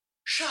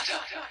Shut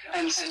up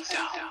and sit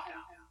down.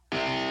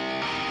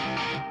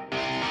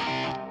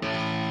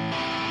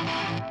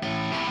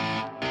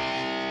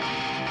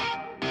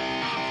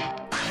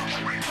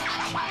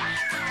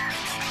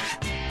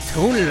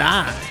 Tune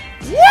live.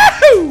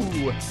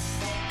 Woohoo!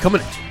 Coming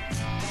at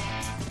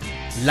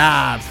you.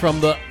 Live from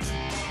the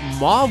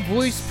Ma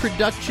Voice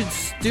Production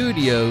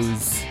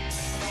Studios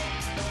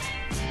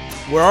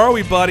Where are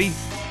we, buddy?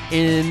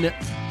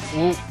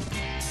 well,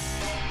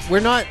 we're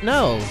not,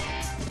 no.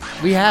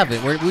 We haven't.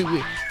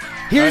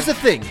 Here's the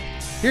thing.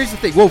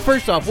 Well,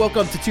 first off,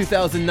 welcome to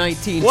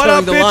 2019 What Towing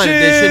up, the Line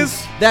bitches?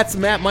 edition. That's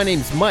Matt. My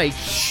name's Mike.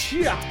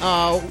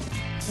 Yeah.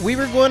 We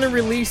were going to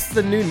release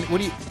the new,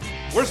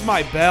 Where's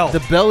my bell? the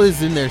bell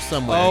is in there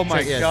somewhere. Oh my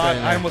Yeah, it's god, right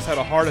in there. I almost had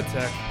a heart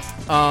attack.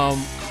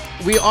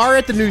 We are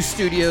at the new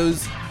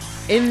studios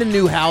in the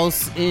new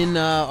house in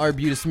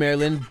Arbutus,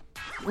 Maryland.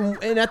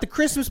 And at the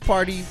Christmas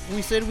party,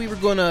 we said we were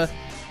going to,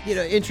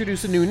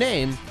 introduce a new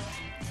name.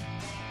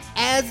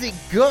 As it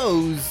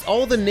goes,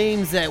 all the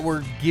names that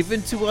were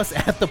given to us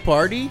at the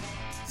party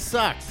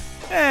sucked.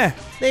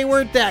 They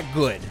weren't that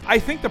good. I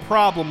think the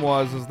problem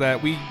is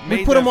that we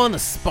Put them on the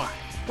spot.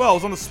 Well, it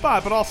was on the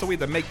spot, but also we had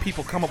to make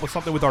people come up with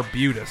something with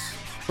Arbutus.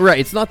 Right,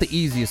 it's not the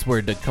easiest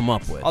word to come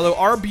up with. Although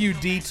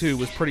RBUD2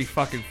 was pretty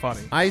fucking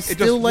funny. It just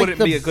like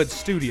wouldn't be a good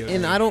studio.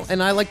 And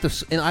name. I like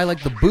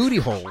the booty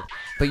hole,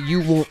 but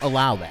you won't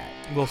allow that.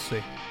 We'll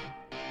see.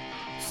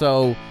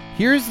 So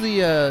here's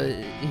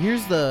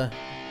the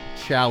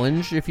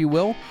challenge, if you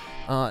will.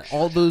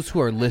 All those who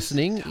are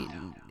listening,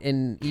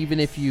 and even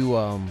if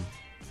you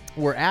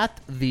were at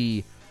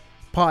the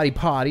Poddy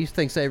Party,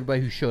 thanks to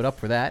everybody who showed up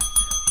for that.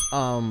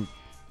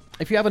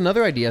 If you have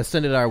another idea,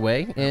 send it our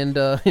way, and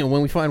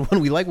when we find one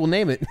we like, we'll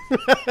name it.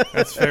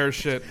 That's fair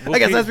shit. I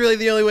guess that's really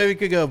the only way we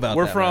could go about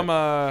We're that. from,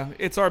 right?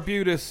 it's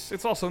Arbutus.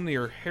 It's also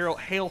near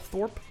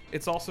Halethorpe.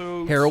 It's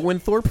also...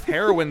 Heroin-thorpe?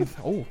 Heroin.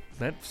 Oh,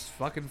 that's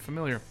fucking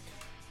familiar.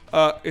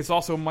 It's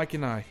also Mike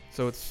and I,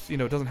 so it's, it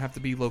doesn't have to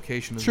be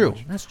location. As True,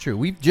 much. that's true.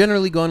 We've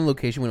generally gone on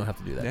location. We don't have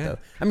to do that, though.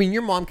 I mean,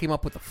 your mom came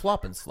up with the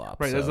flop and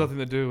slop. Right, so. there's nothing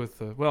to do with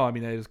the... Well, I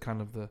mean, that is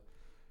kind of the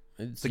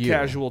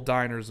casual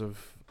diners of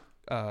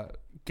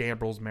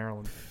Gambrills,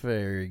 Maryland.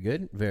 Very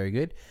good, very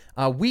good.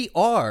 We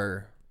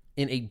are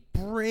in a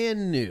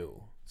brand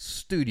new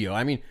studio.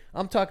 I mean,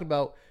 I'm talking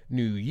about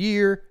new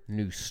year,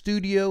 new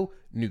studio,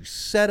 new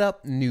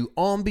setup, new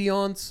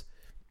ambiance.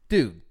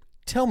 Dude,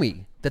 tell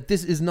me that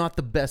this is not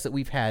the best that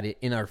we've had it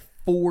in our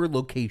 4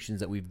 locations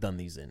that we've done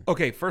these in.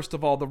 Okay, first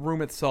of all, the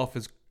room itself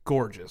is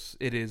gorgeous.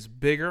 It is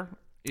bigger.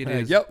 It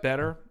is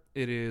better.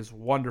 It is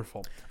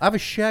wonderful. I have a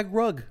shag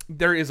rug.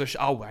 There is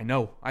oh, I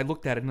know. I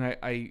looked at it and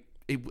I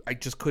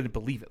just couldn't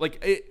believe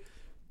it.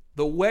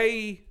 The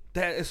way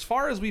that, as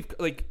far as we've,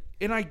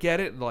 and I get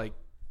it,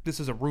 this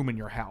is a room in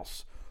your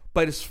house.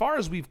 But as far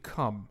as we've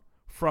come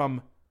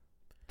from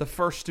the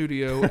first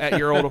studio at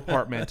your old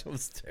apartment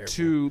was terrible.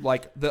 to,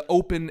 the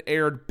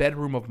open-aired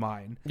bedroom of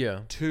mine,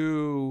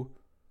 to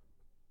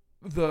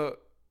the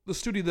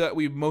studio that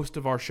we most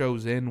of our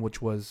shows in,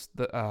 which was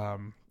the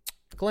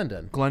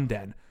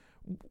Glendon,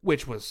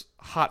 which was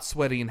hot,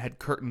 sweaty, and had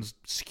curtains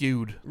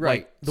skewed.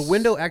 Right. The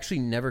window actually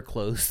never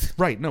closed.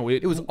 Right. No,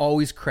 it was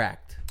always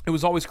cracked. It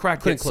was always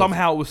cracked. Yet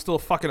somehow it was still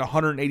fucking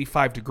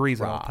 185 degrees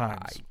at all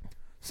times.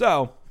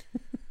 So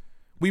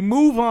we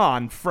move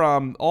on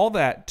from all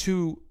that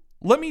to,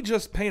 let me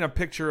just paint a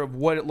picture of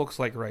what it looks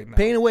like right now.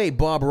 Paint away,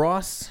 Bob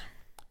Ross.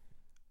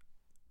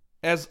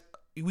 As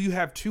you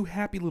have 2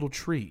 happy little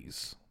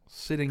trees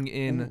sitting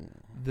in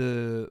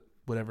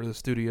whatever the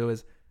studio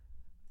is.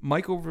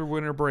 Mike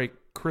over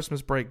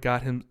Christmas break,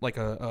 got him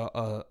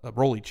a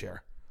rolly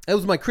chair. That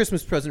was my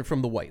Christmas present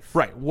from the wife.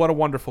 Right. What a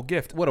wonderful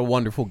gift. What a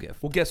wonderful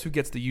gift. Well, guess who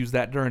gets to use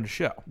that during the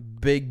show?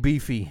 Big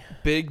Beefy.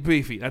 Big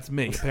Beefy. That's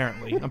me,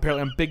 apparently.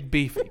 Apparently, I'm Big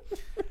Beefy.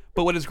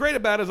 But what is great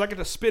about it is I get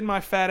to spin my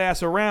fat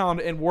ass around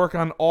and work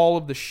on all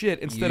of the shit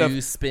instead of...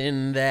 You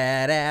spin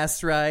that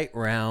ass right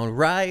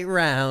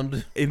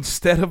round.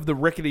 Instead of the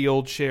rickety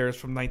old chairs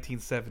from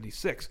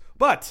 1976.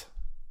 But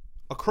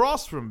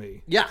across from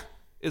me... Yeah.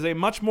 Is a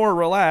much more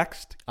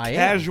relaxed,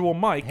 casual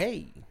Mike.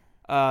 Hey.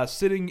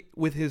 Sitting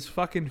with his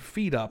fucking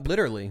feet up.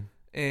 Literally.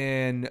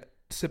 And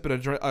sipping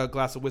a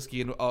glass of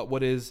whiskey in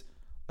what is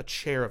a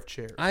chair of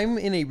chairs. I'm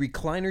in a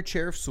recliner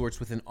chair of sorts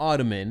with an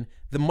ottoman.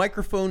 The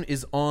microphone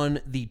is on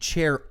the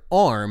chair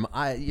arm.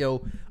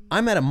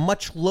 I'm at a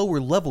much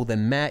lower level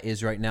than Matt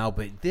is right now,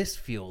 but this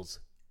feels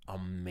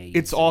amazing.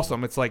 It's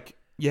awesome. It's like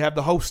you have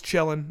the host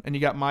chilling, and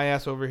you got my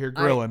ass over here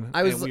grilling,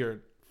 and we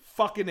are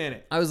fucking in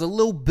it. I was a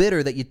little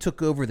bitter that you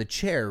took over the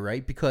chair,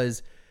 right?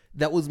 Because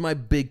that was my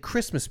big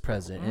Christmas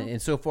present. Mm-hmm.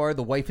 And so far,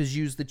 the wife has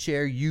used the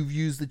chair. You've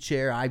used the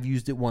chair. I've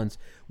used it once.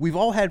 We've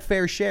all had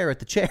fair share at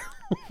the chair.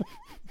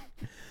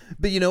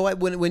 But you know what?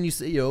 When you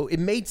say, it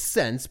made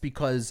sense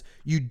because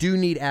you do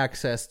need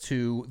access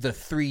to the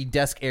 3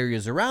 desk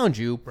areas around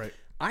you. Right.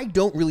 I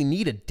don't really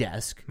need a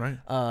desk. Right.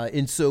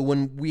 And so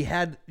when we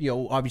had,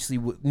 obviously,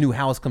 new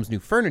house comes new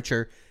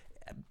furniture.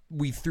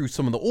 We threw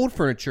some of the old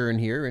furniture in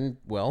here, and,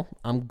 well,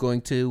 I'm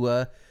going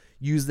to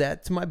use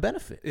that to my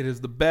benefit. It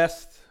is the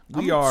best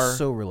We I'm are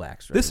so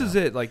relaxed right This now. is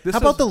it. Like this. How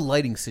about the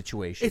lighting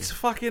situation? It's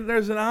fucking.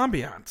 There's an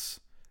ambiance.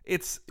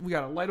 We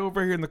got a light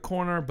over here in the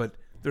corner, but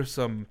there's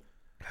some.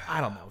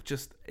 I don't know.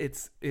 Just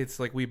it's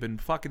like we've been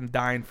fucking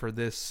dying for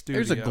this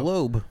studio. There's a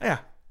globe. Yeah,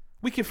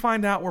 we can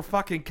find out where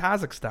fucking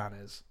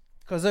Kazakhstan is.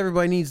 Because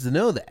everybody needs to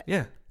know that.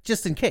 Yeah,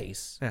 Just in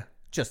case. yeah.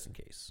 Just in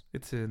case.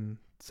 It's in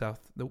South.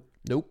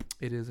 Nope.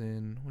 It is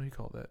in. What do you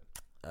call that?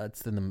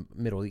 It's in the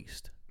Middle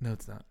East. No,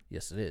 it's not.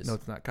 Yes, it is. No,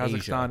 it's not.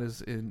 Kazakhstan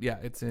is in. Yeah,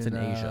 it's in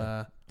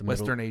Asia.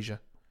 Western Asia.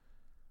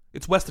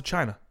 It's west of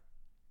China.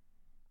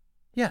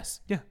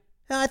 Yes. Yeah.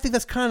 I think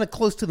that's kind of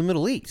close to the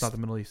Middle East. It's not the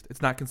Middle East.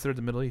 It's not considered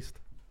the Middle East.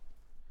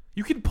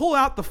 You can pull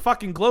out the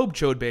fucking globe,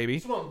 chode baby.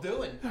 That's what I'm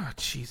doing. Oh,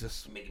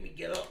 Jesus. You're making me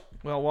get up.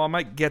 Well, while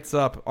Mike gets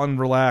up,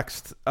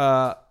 unrelaxed,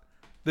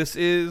 this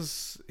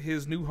is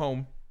his new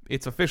home.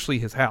 It's officially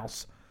his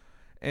house.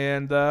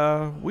 And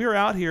we are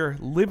out here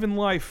living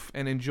life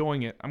and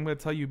enjoying it. I'm going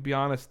to tell you, be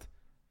honest.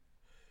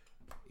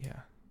 Yeah.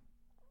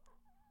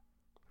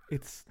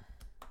 It's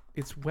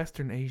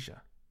Western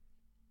Asia.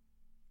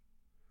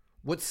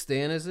 What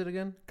stan is it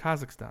again?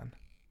 Kazakhstan.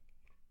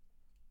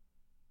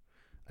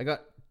 I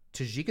got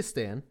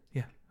Tajikistan,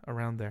 Yeah,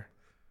 around there.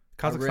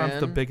 Kazakhstan's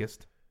the Iran.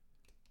 biggest.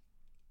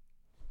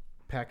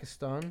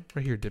 Pakistan.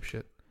 Right here,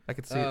 dipshit. I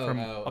could see it from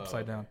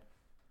upside down.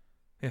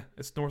 Yeah,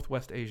 it's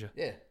Northwest Asia.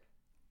 Yeah.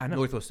 I know.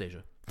 Northwest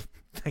Asia.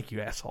 Thank you,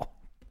 asshole.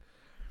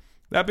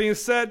 That being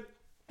said,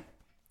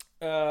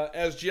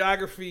 as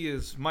geography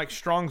is Mike's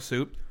strong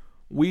suit,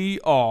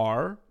 we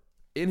are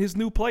in his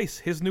new place,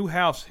 his new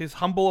house, his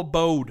humble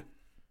abode.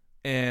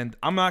 And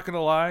I'm not going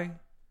to lie.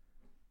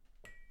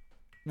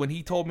 When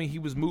he told me he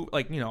was moved,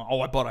 I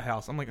bought a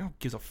house. I'm like, oh,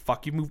 gives a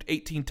fuck. You moved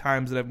 18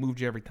 times and I've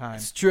moved you every time.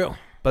 It's true.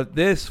 But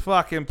this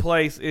fucking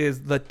place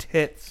is the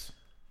tits.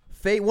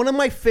 One of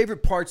my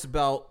favorite parts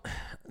about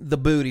the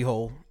booty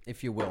hole,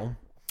 if you will.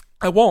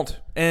 I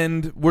won't.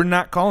 And we're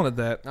not calling it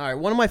that. All right.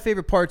 One of my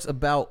favorite parts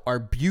about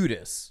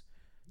Arbutus,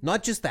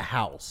 not just the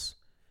house,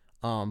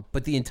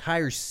 but the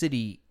entire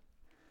city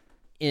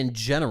in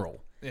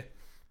general. Yeah.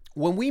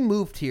 When we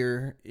moved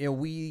here,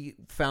 we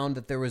found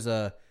that there was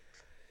a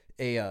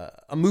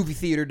movie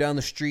theater down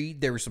the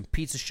street. There were some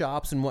pizza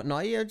shops and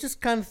whatnot.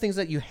 Just kind of things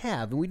that you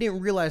have. And we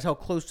didn't realize how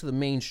close to the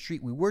main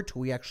street we were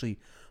till we actually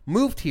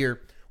moved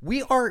here.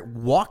 We are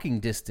walking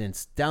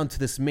distance down to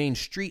this main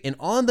street. And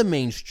on the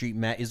main street,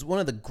 Matt, is one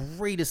of the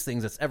greatest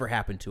things that's ever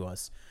happened to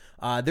us.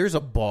 There's a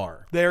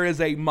bar. There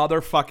is a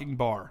motherfucking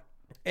bar.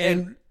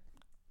 And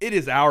it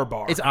is our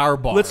bar. It's our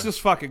bar. Let's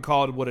just fucking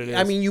call it what it is.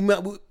 I mean,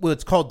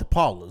 it's called the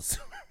Paula's.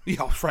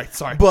 Yeah, right,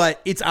 sorry.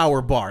 But it's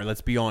our bar,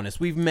 let's be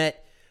honest.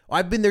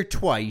 I've been there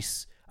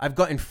twice. I've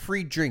gotten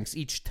free drinks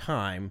each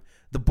time.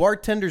 The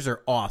bartenders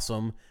are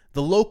awesome.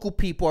 The local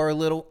people are a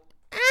little,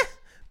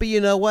 but you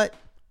know what?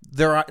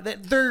 They're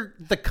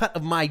the cut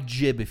of my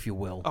jib, if you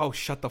will. Oh,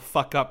 shut the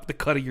fuck up. The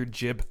cut of your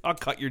jib. I'll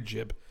cut your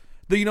jib.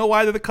 Do you know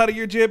why they're the cut of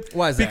your jib?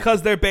 Why is that?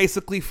 Because they're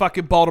basically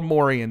fucking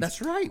Baltimoreans.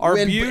 That's right.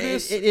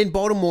 Arbutus. And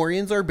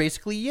Baltimoreans are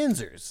basically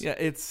Yinzers. Yeah,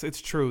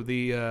 it's true.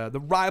 The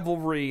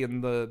rivalry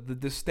and the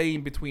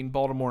disdain between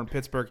Baltimore and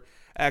Pittsburgh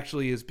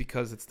actually is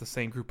because it's the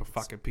same group of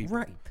fucking people.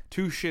 Right.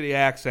 Two shitty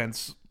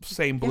accents,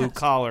 same blue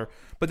collar.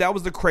 But that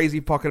was the crazy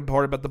fucking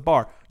part about the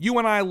bar. You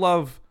and I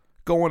love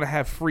going to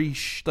have free,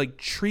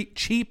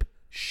 cheap,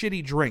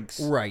 shitty drinks.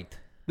 Right.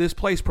 This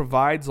place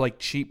provides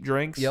cheap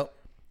drinks. Yep.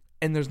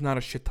 And there's not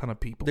a shit ton of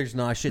people. There's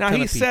not a shit ton of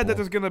people. people. Now, he said that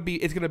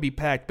it's gonna be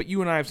packed, but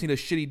you and I have seen a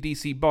shitty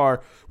DC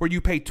bar where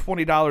you pay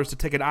 $20 to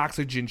take an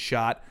oxygen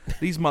shot.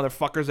 These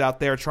motherfuckers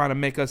out there trying to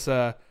make us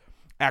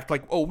act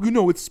like,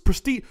 it's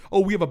prestige.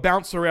 Oh, we have a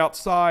bouncer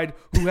outside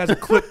who has a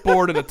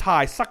clipboard and a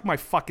tie. Suck my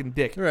fucking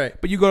dick. Right.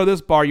 But you go to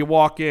this bar, you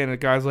walk in, and the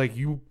guy's like,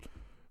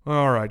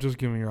 all right, just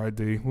give me your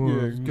ID.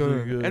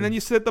 And then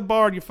you sit at the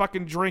bar and you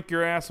fucking drink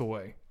your ass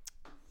away.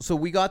 So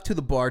we got to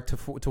the bar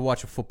to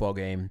watch a football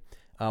game.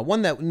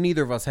 One that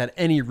neither of us had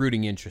any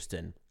rooting interest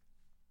in.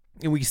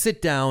 And we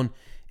sit down,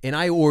 and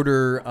I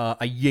order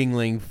a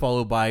Yingling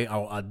followed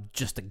by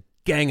just a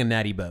gang of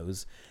Natty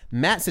Bows.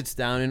 Matt sits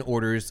down and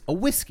orders a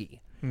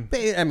whiskey.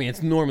 I mean,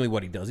 it's normally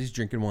what he does. He's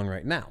drinking one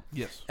right now.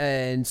 Yes.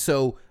 And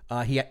so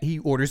he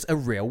orders a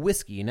rail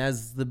whiskey. And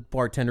as the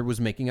bartender was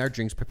making our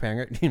drinks,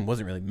 he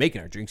wasn't really making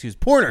our drinks. He was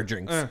pouring our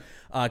drinks.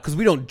 Because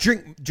we don't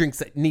drink drinks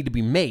that need to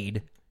be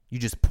made. You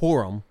just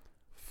pour them.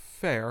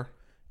 Fair.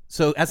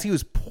 So as he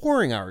was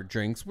pouring our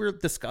drinks, we're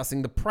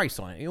discussing the price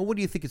on it. What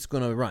do you think it's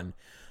going to run?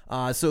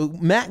 So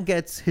Matt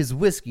gets his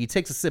whiskey,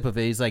 takes a sip of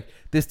it. He's like,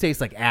 this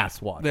tastes like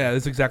ass water. Yeah,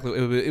 that's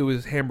exactly it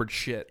was hammered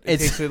shit. It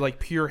tasted like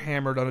pure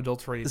hammered,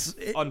 unadulterated,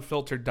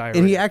 unfiltered diarrhea.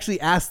 And he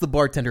actually asked the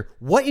bartender,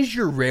 what is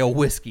your rail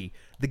whiskey?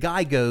 The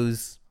guy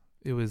goes...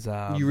 It was...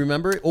 you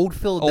remember? Old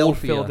Philadelphia. Old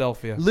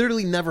Philadelphia.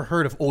 Literally never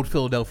heard of Old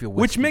Philadelphia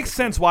whiskey. Which makes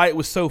sense why it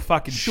was so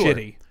fucking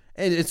shitty.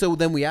 And so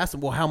then we asked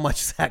him, well, how much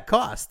does that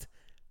cost?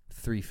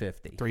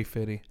 $3.50.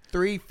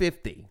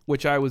 $3.50.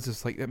 Which I was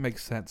just like, that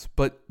makes sense.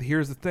 But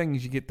here's the thing: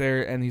 is you get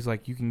there and he's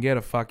like, you can get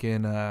a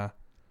fucking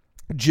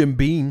Jim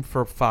Beam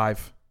for $5. I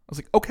was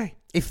like, okay.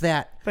 If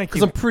that. Thank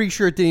Because you. I'm pretty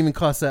sure it didn't even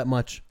cost that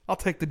much. I'll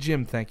take the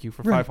gym, thank you,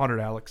 for 500,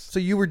 Alex. So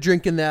you were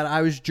drinking that.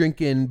 I was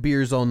drinking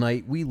beers all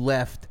night. We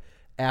left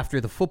after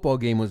the football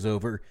game was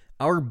over.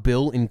 Our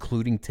bill,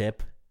 including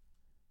tip,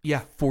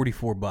 Yeah.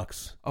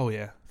 $44. Oh,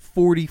 yeah.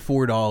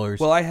 $44.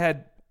 Well, I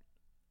had...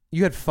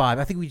 You had 5.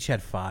 I think we each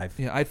had 5.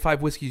 Yeah, I had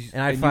 5 whiskeys,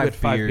 And I had you 5 had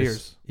 5 beers.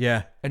 beers.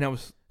 Yeah. And that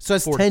was... So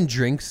that's 40. 10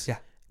 drinks. Yeah.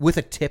 With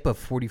a tip of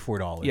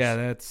 $44. Yeah,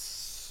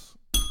 that's...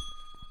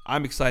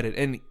 I'm excited.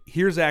 And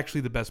here's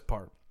actually the best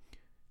part.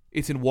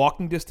 It's in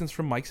walking distance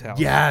from Mike's house.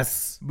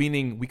 Yes.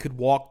 Meaning we could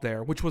walk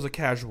there, which was a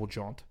casual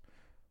jaunt.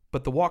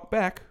 But the walk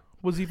back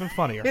was even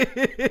funnier.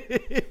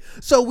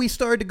 So we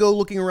started to go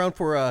looking around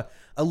for a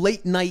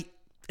late night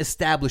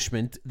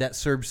establishment that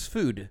serves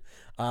food.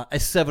 A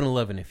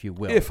 7-Eleven, if you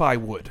will. If I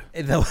would.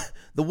 The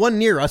one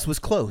near us was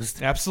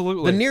closed.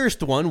 Absolutely. The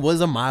nearest one was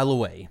a mile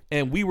away.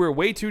 And we were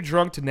way too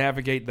drunk to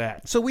navigate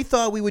that. So we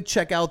thought we would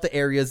check out the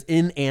areas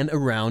in and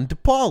around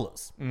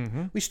DePaula's.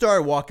 Mm-hmm. We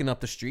started walking up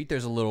the street.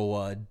 There's a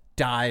little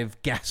dive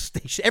gas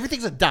station.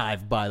 Everything's a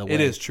dive, by the way.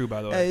 It is true,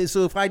 by the way.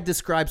 So if I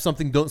describe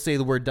something, don't say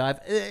the word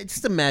dive.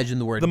 Just imagine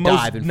the word The dive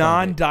most in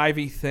front of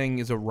non-divey thing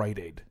is a Rite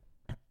Aid.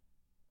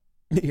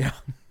 it. Yeah.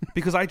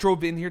 Because I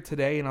drove in here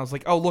today and I was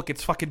like, oh, look,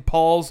 it's fucking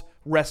Paul's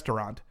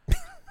restaurant.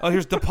 Oh,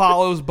 here's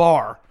DePaulo's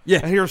bar. Yeah.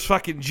 And here's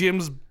fucking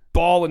Jim's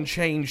ball and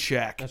chain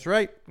shack. That's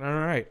right. All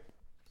right.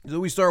 So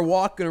we start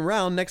walking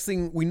around. Next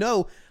thing we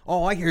know,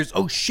 all I hear is,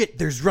 oh shit,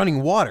 there's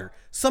running water.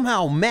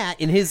 Somehow Matt,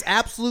 in his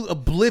absolute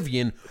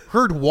oblivion,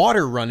 heard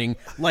water running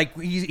like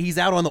he's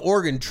out on the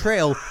Oregon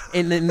Trail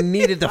and then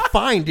needed to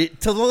find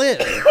it to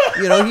live.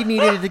 You know, he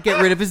needed to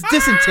get rid of his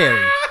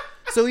dysentery.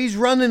 So he's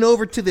running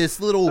over to this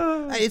little,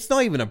 it's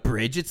not even a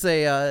bridge. It's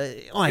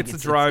a, It's a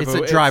drive. It's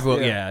a drive.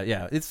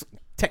 Yeah. It's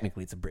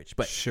technically it's a bridge,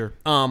 but Sure.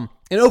 an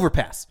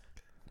overpass,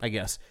 I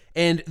guess.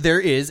 And there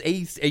is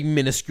a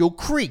minuscule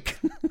creek.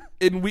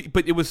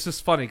 But it was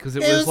just funny because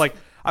it was like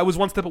I was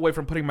one step away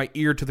from putting my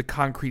ear to the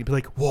concrete and be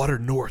like, water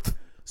north.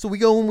 So we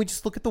go and we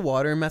just look at the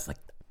water, and Matt's like,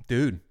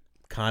 dude,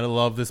 kind of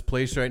love this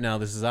place right now.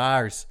 This is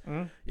ours.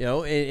 You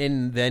know,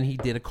 and then he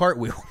did a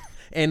cartwheel.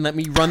 And let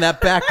me run that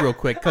back real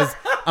quick because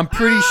I'm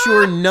pretty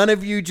sure none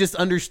of you just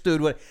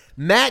understood what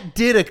Matt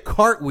did. A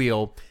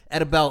cartwheel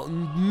at about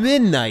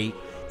midnight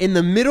in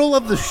the middle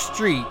of the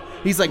street.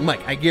 He's like,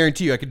 Mike, I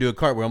guarantee you I can do a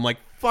cartwheel. I'm like,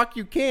 fuck,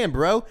 you can,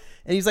 bro.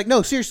 And he's like,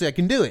 no, seriously, I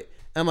can do it.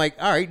 I'm like,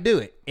 all right, do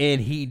it. And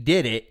he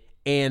did it.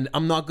 And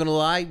I'm not going to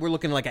lie, we're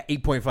looking like an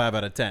 8.5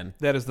 out of 10.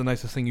 That is the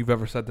nicest thing you've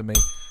ever said to me.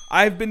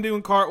 I've been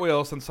doing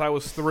cartwheels since I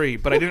was 3,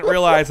 but I didn't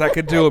realize I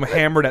could do them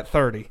hammered at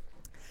 30.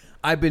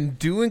 I've been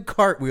doing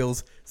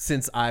cartwheels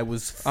since I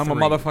was 3. I'm a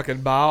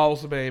motherfucking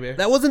boss, baby.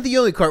 That wasn't the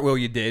only cartwheel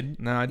you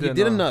did. No, I didn't.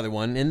 You did another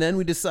one, and then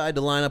we decided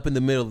to line up in the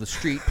middle of the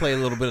street, play a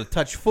little bit of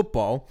touch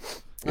football.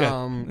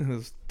 Yeah,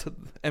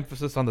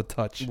 emphasis on the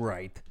touch.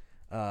 Right.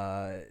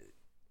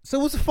 So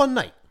it was a fun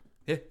night.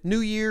 Yeah. New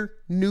year,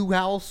 new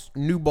house,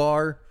 new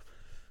bar.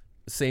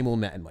 Same old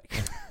Matt and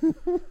Mike.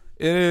 It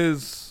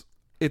is.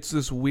 It's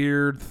this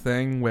weird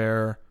thing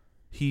where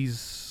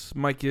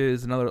Mike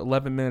is another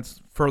 11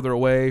 minutes further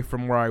away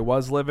from where I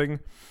was living,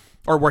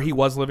 or where he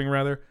was living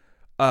rather.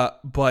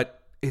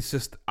 But it's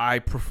just I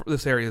prefer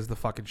this area is the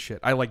fucking shit.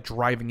 I like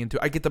driving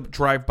into. I get to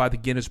drive by the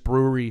Guinness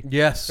Brewery.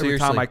 Yes, every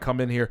seriously. time I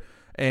come in here,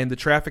 and the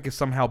traffic is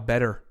somehow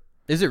better.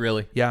 Is it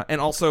really? Yeah, and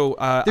also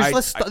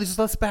There's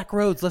less back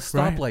roads, less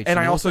stoplights. right. And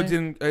I also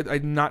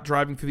I'm not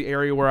driving through the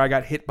area where I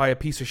got hit by a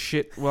piece of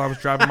shit while I was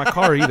driving my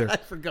car either. I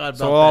forgot about that.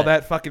 So all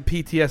that fucking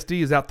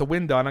PTSD is out the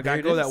window, and I There gotta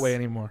it go that is. way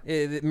anymore.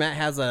 Matt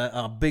has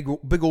a big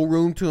old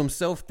room to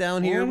himself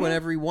down here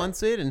whenever he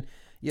wants it, and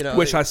you know.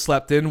 Which I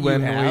slept in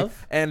when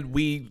have?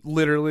 we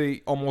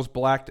literally almost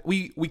blacked.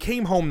 We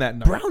came home that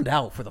night. browned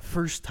out for the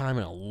first time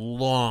in a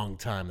long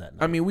time that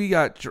night. I mean, we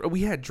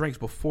had drinks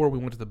before we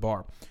went to the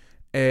bar,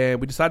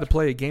 and we decided to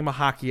play a game of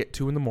hockey at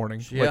 2 a.m.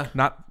 Yeah. Like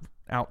not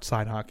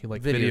outside hockey,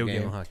 like video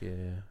game hockey.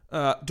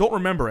 Yeah. Don't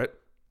remember it.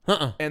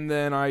 Uh-uh. And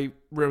then I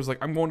was like,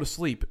 I'm going to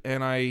sleep,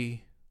 and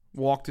I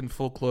walked in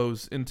full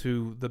clothes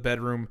into the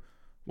bedroom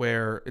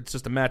where it's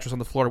just a mattress on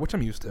the floor, which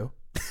I'm used to.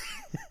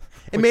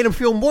 It made him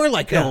feel more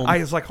like home. I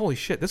was like, holy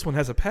shit, this one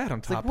has a pad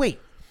on top. Like, wait,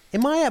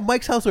 am I at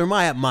Mike's house or am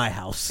I at my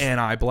house? And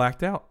I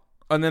blacked out.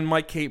 And then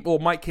Mike came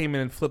in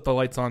and flipped the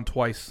lights on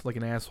twice like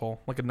an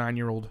asshole, like a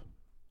 9-year-old. Do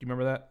you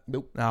remember that?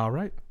 Nope. All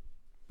right.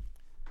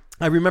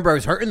 I remember I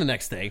was hurting the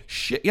next day.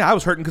 Shit, yeah, I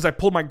was hurting because I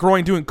pulled my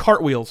groin doing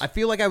cartwheels. I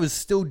feel like I was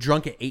still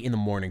drunk at 8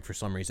 a.m. for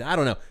some reason. I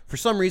don't know. For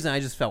some reason, I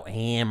just felt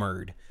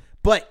hammered.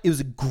 But it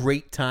was a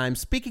great time.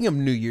 Speaking of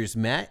New Year's,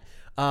 Matt,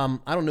 I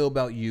don't know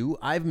about you.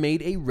 I've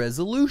made a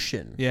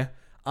resolution. Yeah.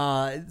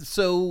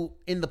 So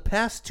in the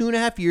past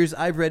 2.5 years,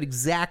 I've read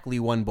exactly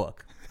one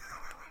book.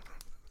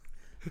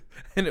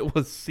 And it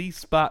was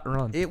C-Spot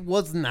Run. It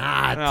was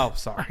not. Oh,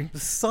 sorry.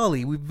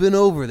 Sully, we've been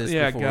over this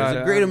before. God,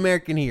 He's a great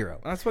American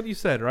hero. That's what you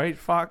said, right?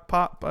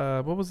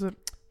 What was it?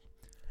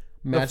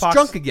 Matt's Fox-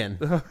 drunk again.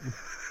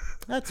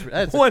 That's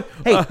What?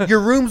 Hey,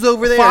 your room's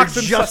over there Fox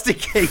and just in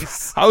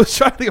case. I was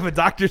trying to think of a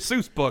Dr.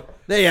 Seuss book.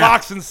 Yeah.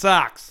 Fox and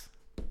Socks.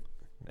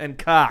 and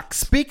cocks.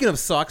 Speaking of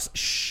socks,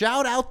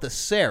 shout out to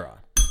Sarah.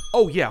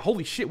 Oh, yeah.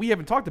 Holy shit. We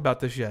haven't talked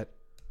about this yet.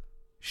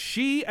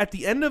 She, at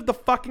the end of the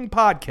fucking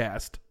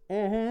podcast,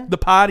 the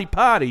Poddy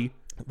Party,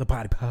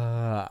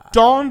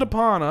 dawned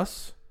upon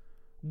us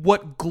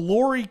what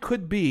glory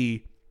could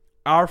be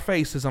our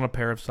faces on a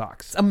pair of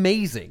socks. It's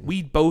amazing.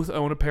 We both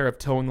own a pair of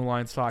toe in the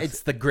line socks.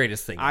 It's the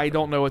greatest thing I ever.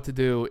 don't know what to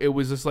do. It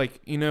was just like,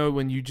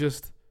 when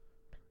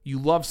you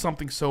love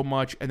something so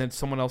much and then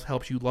someone else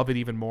helps you love it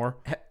even more.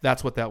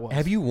 That's what that was.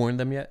 Have you worn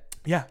them yet?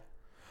 Yeah.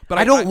 But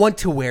I don't want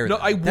to wear them.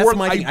 That's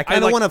my thing. I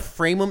kind of want to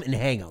frame them and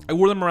hang them. I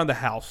wore them around the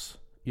house.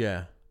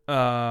 Yeah.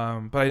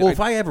 But if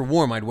I ever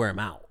wore them, I'd wear them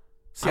out.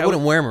 I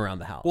wouldn't wear them around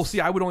the house. Well, see,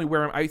 I would only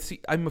wear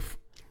them.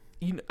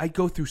 I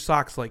go through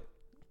socks like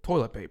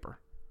toilet paper,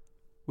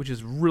 which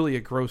is really a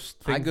gross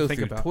thing to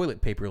think about. I go through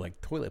toilet paper like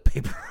toilet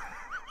paper.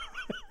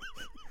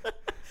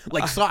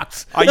 Like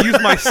socks. I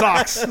use my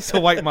socks to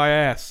wipe my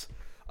ass.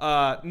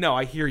 No,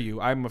 I hear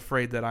you. I'm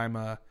afraid that I'm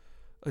a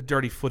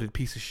dirty-footed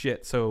piece of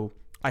shit. So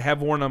I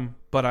have worn them,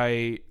 but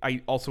I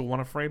also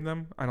want to frame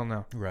them. I don't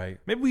know. Right.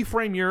 Maybe we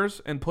frame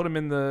yours and put them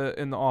in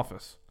the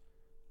office.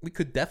 We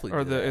could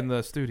definitely do that. In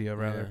the studio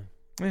rather.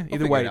 Yeah.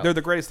 Either way, they're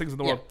the greatest things in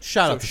the world.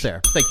 Shout out to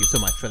Sarah. Thank you so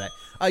much for that.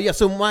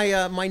 So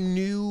my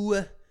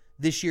new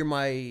this year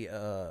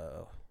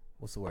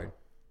what's the word?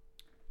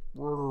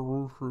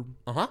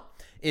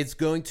 It's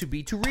going to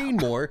be to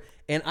read more,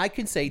 and I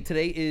can say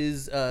today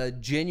is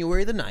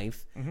January the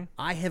 9th. Mm-hmm.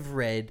 I have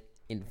read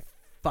in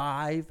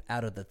 5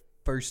 out of the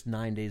first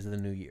 9 days of the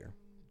new year.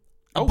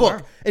 A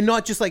book, wow. And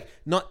not just like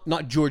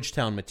not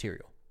Georgetown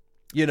material.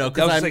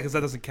 Because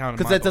that doesn't count.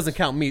 Because that doesn't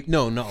count me.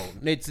 No.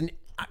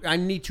 I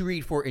need to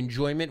read for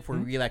enjoyment, for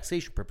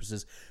relaxation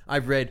purposes.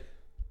 I've read,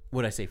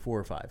 what did I say, 4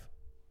 or 5?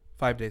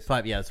 5 days.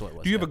 5, yeah, that's what it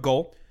was. Do you have a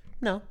goal?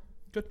 No.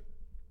 Good.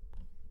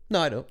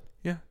 No, I don't.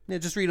 Yeah.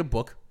 Just read a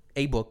book,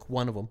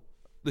 one of them.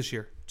 This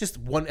year. Just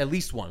one, at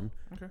least one.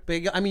 Okay. But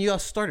you gotta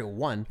start at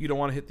 1. You don't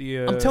want to hit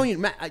the... I'm telling you,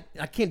 Matt,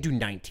 I can't do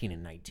 19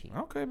 and 19.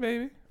 Okay,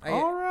 baby.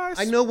 All right.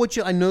 I know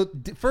I know.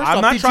 First I'm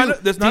off, not trying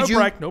to... There's no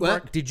break. No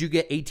break. Did you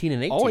get 18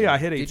 and 18? Oh, yeah, I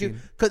hit 18.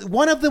 Because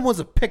one of them was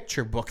a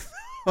picture book.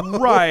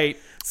 Right.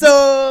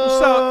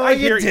 So I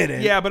hear you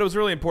didn't. Yeah, but it was a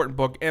really important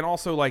book. And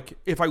also, like,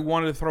 if I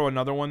wanted to throw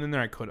another one in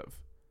there, I could have.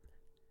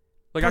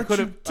 Like, I could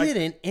have... you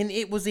didn't, and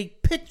it was a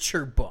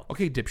picture book.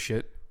 Okay,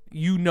 dipshit.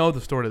 You know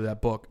the story of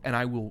that book, and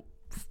I will...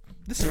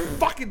 This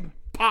fucking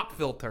pop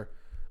filter.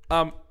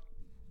 I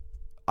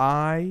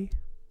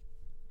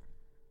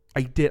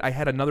did. I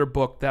had another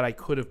book that I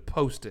could have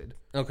posted.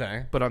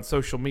 Okay. But on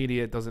social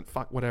media, it doesn't...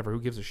 Whatever. Who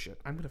gives a shit?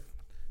 I'm going to...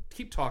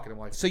 Keep talking.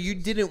 So you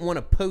didn't want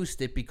to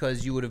post it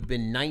because you would have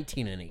been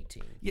 19 and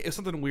 18. Yeah, it's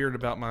something weird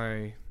about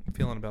my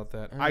feeling about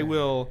that. Right.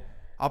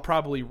 I'll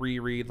probably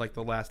reread like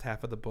the last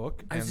half of the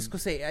book. I was just gonna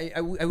say,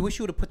 I wish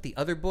you would have put the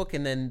other book,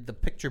 and then the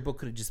picture book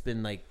could have just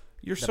been like.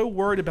 You're so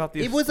worried about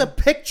this. It was a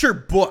picture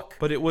book,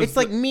 but it was. It's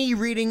like me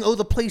reading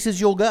the places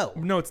you'll go.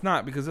 No, it's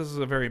not, because this is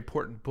a very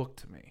important book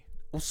to me.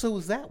 Well, so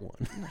was that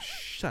one.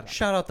 Shut up.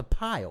 Shout out the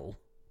pile.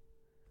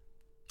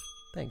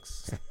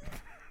 Thanks.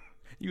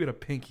 You had a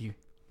pinky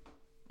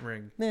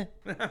ring. Yeah.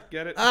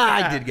 Get it?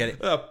 I did get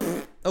it.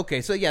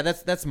 Okay, so yeah,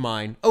 that's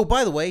mine. Oh,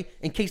 by the way,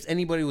 in case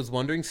anybody was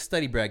wondering,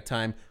 study brag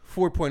time,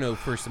 4.0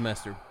 first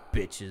semester,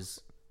 bitches.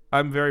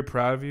 I'm very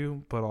proud of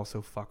you, but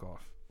also fuck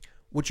off.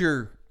 What's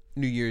your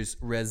New Year's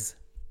res?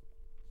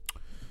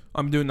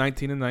 I'm doing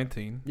 19 and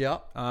 19. Yeah.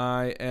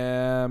 I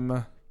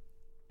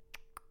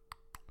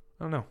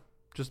don't know.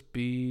 Just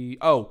be...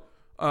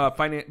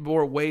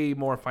 way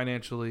more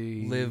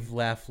financially... Live,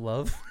 laugh,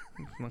 love.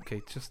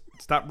 Okay, just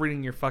stop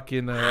reading your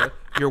fucking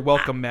your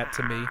welcome mat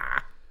to me.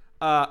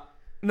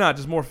 No,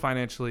 just more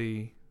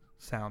financially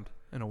sound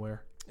and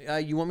aware.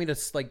 You want me to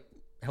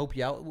help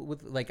you out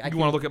with you want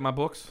to look at my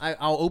books?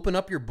 I'll open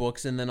up your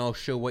books and then I'll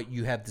show what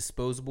you have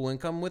disposable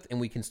income with,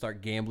 and we can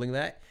start gambling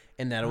that,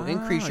 and that'll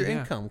increase your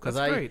income. Because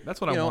that's great. That's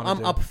what I want.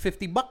 I'm up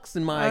 $50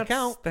 in my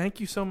account.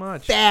 Thank you so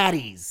much,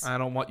 fatties. I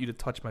don't want you to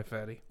touch my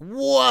fatty.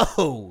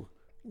 Whoa.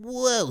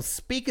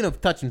 Speaking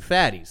of touching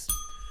fatties,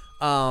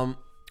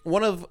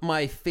 one of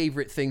my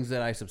favorite things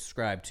that I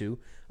subscribe to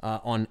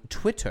on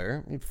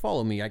Twitter,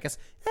 follow me, I guess.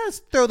 Let's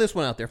throw this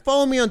one out there.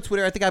 Follow me on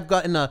Twitter. I think I've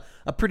gotten a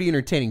pretty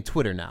entertaining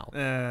Twitter now.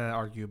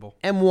 Arguable.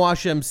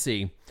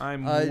 MWashMC.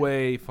 I'm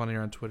way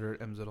funnier on Twitter at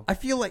MZiddle. I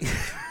feel like...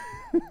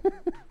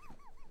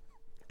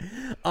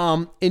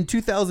 in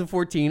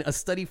 2014, a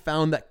study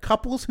found that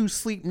couples who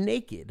sleep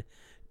naked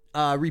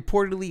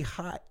reportedly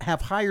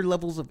have higher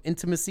levels of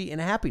intimacy and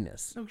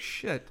happiness. Oh,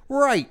 shit.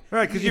 Right,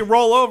 because you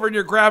roll over and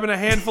you're grabbing a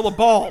handful of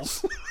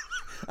balls.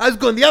 I was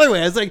going the other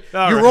way. I was like,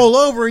 roll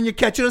over and you're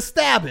catching a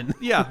stabbing.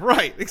 Yeah,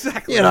 right.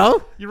 Exactly. You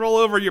know? You roll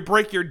over, you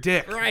break your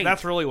dick. Right.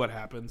 That's really what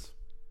happens.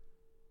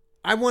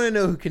 I want to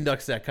know who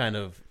conducts that kind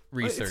of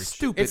research. It's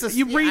stupid.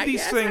 You read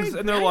these things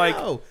and they're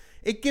like...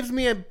 It gives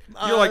me a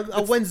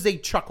Wednesday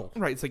chuckle.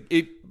 Right. It's like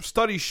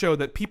studies show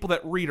that people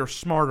that read are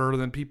smarter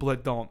than people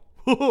that don't.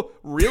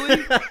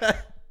 Really?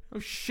 Oh,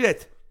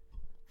 shit.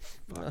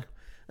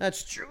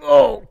 That's true.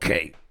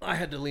 Okay. I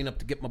had to lean up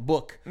to get my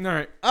book. All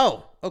right.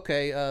 Oh,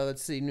 okay.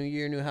 Let's see. New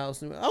year, new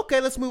house. Okay,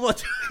 let's move on.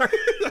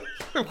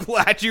 I'm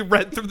glad you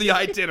read through the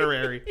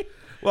itinerary.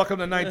 Welcome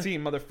to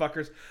 19,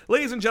 motherfuckers.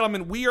 Ladies and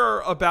gentlemen, we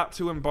are about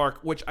to embark,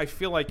 which I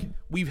feel like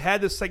we've had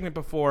this segment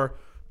before,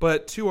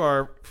 but to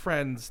our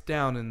friends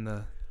down in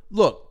the...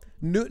 Look,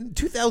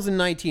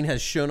 2019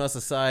 has shown us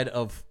a side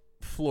of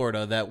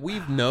Florida that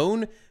we've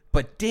known,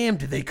 but damn,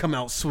 did they come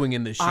out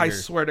swinging this year. I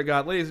swear to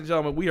God, ladies and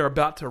gentlemen, we are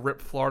about to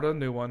rip Florida a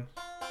new one.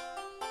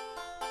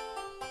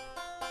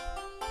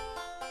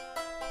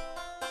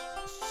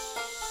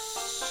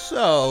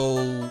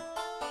 So,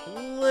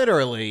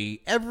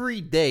 literally,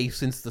 every day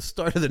since the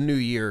start of the new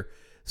year,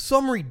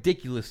 some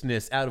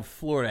ridiculousness out of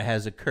Florida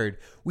has occurred.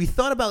 We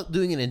thought about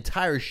doing an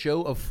entire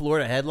show of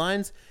Florida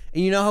headlines,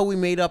 and you know how we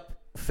made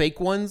up fake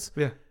ones?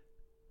 Yeah.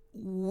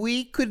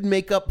 We could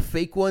make up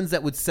fake ones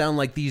that would sound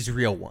like these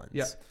real ones.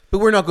 Yeah. But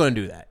we're not going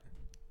to do that.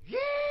 Yeehaw!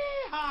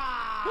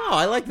 Oh,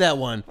 I like that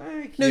one.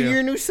 Thank New you.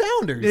 Year, new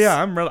sounders.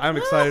 Yeah, I'm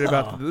excited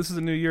about this. This is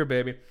a new year,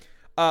 baby.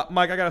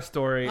 Mike, I got a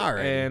story, All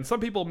right. and some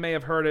people may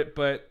have heard it,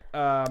 but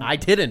I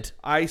didn't.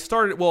 I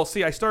started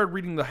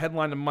reading the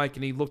headline to Mike,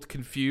 and he looked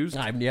confused.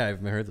 I've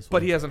heard this one.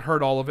 But he hasn't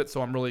heard all of it, so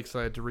I'm really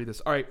excited to read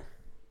this. All right.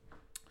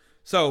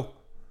 So,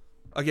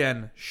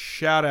 again,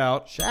 shout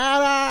out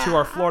to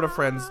our Florida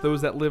friends,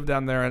 those that live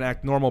down there and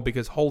act normal,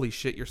 because holy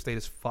shit, your state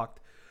is fucked.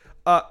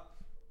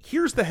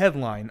 Here's the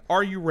headline.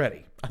 Are you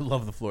ready? I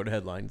love the Florida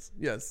headlines.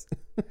 Yes.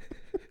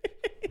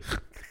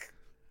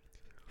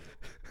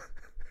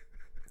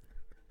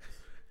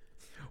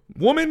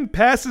 Woman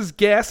passes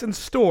gas in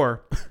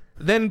store,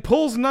 then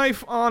pulls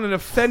knife on an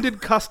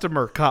offended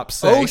customer, cops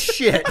say. Oh,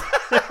 shit.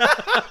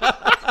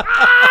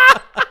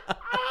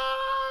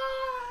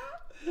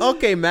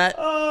 Okay, Matt.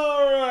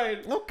 All right.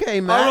 Okay,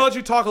 I'm Matt. gonna let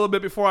you talk a little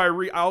bit before I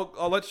read. I'll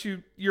let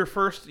you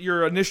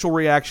your initial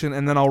reaction,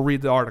 and then I'll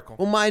read the article.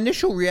 Well, my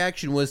initial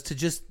reaction was to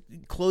just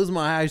close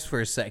my eyes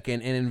for a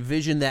second and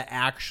envision that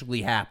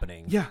actually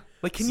happening. Yeah.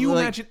 Like, can So, you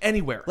like- imagine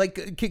anywhere?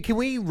 Like, can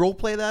we role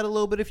play that a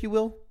little bit, if you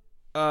will?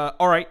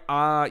 All right.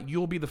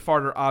 You'll be the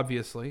farter,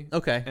 obviously.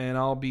 Okay. And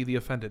I'll be the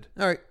offended.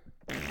 All right.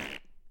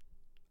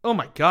 Oh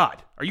my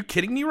God. Are you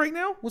kidding me right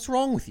now? What's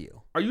wrong with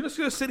you? Are you just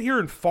gonna sit here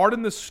and fart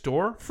in this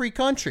store? Free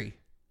country.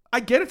 I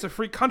get it's a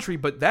free country,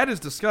 but that is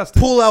disgusting.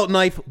 Pull out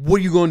knife.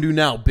 What are you going to do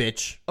now,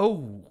 bitch?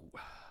 Oh.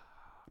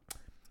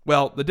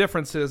 Well, the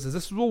difference is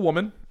this is a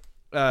woman,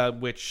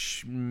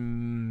 which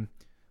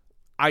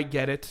I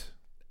get it.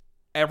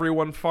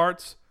 Everyone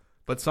farts,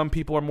 but some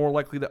people are more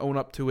likely to own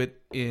up to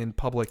it in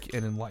public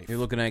and in life. You're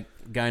looking at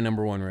guy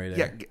number one right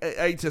there.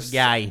 Yeah, I just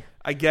Guy.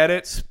 I get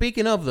it.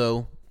 Speaking of,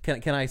 though,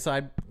 can I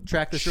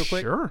sidetrack this real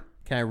quick? Sure.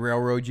 Can I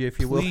railroad you, if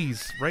you will?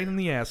 Please, right in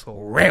the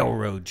asshole.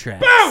 Railroad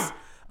tracks.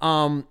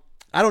 Boom!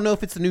 I don't know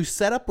if it's the new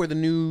setup or the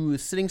new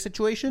sitting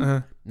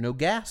situation. No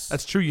gas.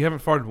 That's true. You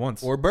haven't farted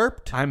once. or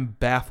burped. I'm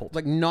baffled.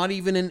 Like, not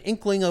even an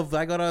inkling of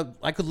I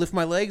could lift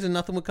my legs and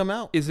nothing would come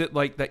out. Is it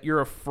like that you're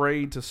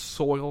afraid to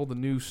soil the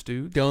new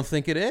stooge? Don't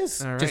think it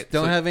is. All right, Just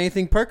don't so- have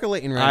anything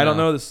percolating right now. I don't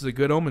know. This is a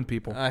good omen,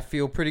 people. I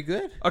feel pretty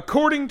good.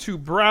 According to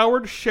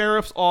Broward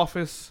Sheriff's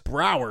Office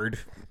Broward.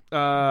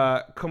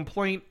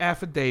 complaint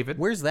affidavit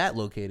Where's that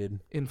located?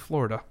 in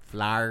Florida.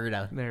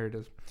 Florida. There it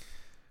is.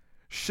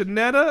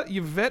 Shanetta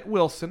Yvette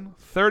Wilson,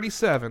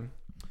 37,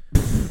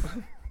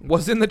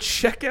 was in the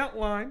checkout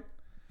line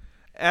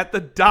at the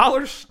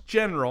Dollar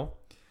General.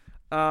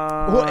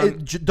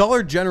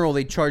 Dollar General,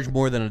 they charge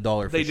more than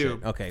 $1 for They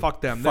shit. do. Okay. Fuck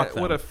them. Fuck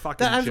them. What a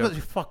fucking I was about joke.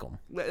 to say, fuck them.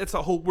 It's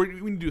a whole. We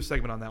need to do a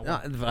segment on that one.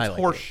 I It's like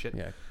horse it. shit.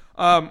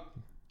 Yeah.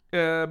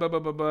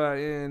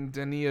 In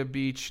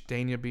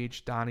Dania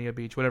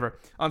Beach, whatever,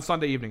 on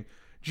Sunday evening.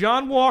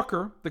 John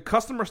Walker, the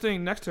customer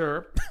standing next to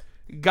her,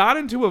 got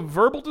into a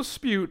verbal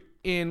dispute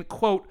in,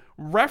 quote,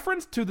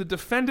 reference to the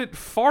defendant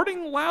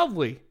farting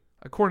loudly,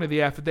 according to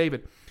the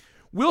affidavit.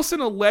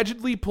 Wilson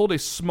allegedly pulled a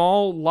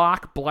small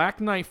lock black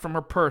knife from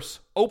her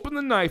purse, opened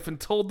the knife, and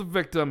told the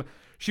victim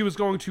she was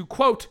going to,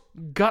 quote,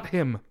 gut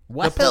him,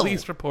 Well. the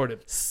police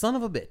reported. Son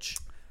of a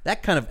bitch.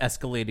 That kind of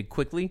escalated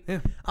quickly. Yeah.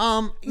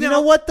 You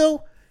know what,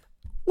 though?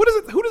 What is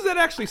it? Who does that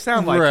actually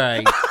sound like?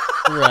 Right.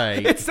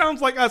 Right. It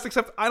sounds like us,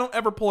 except I don't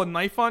ever pull a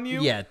knife on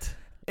you. Yet.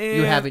 And-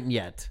 You haven't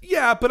yet.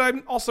 Yeah, but I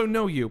also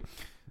know you.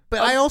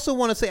 But I also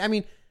want to say, I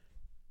mean,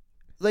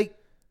 like,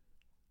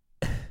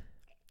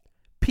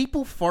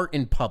 people fart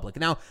in public.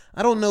 Now,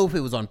 I don't know if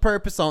it was on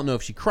purpose. I don't know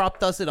if she crop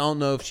dusted. I don't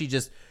know if she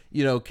just,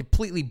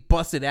 completely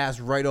busted ass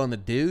right on the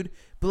dude.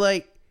 But,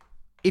 like,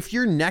 if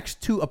you're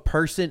next to a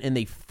person and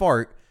they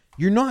fart,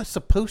 you're not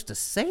supposed to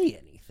say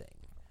anything.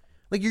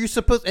 Like, you're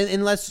supposed,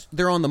 unless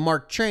they're on the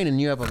Mark train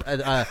and you have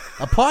a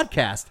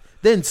podcast,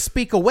 then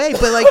speak away.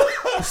 But,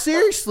 like,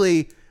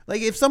 seriously,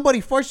 like, if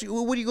somebody farts,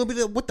 what are you going to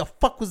be like, what the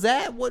fuck was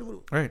that? What,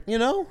 Right.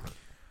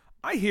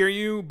 I hear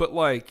you, but,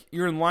 like,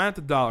 you're in line at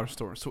the dollar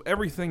store, so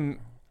everything,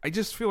 I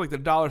just feel like the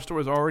dollar store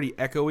is already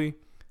echoey.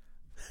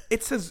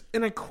 It says,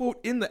 and I quote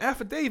in the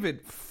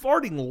affidavit,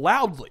 farting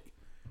loudly.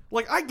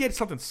 Like, I get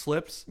something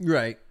slips,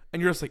 Right.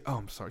 and you're just like, oh,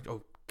 I'm sorry.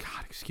 Oh,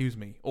 God, excuse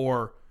me.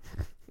 Or,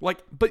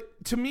 Like,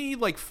 but to me,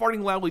 like,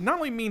 farting loudly not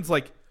only means,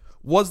 like,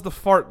 was the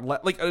fart,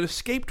 like, an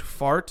escaped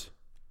fart,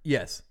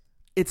 Yes.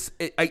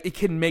 it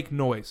can make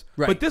noise.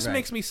 Right, but this right.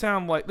 makes me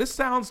sound like, this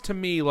sounds to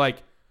me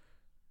like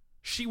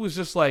she was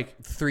just,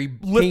 like, Three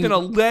lifting a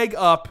leg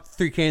up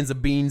 3 cans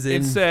of beans in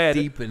and said,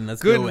 deep, and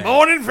let's "Good go at it."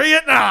 morning,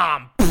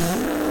 Vietnam."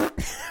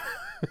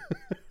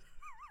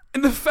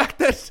 And the fact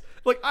that,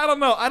 like, I don't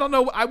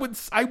know. I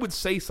would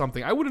say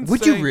something. I wouldn't.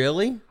 Would say, you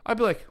really? I'd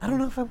be like, I don't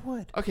know if I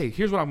would. okay,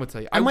 here's what I'm gonna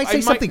tell you. I might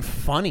say something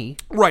funny.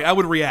 Right, I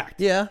would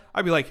react. Yeah.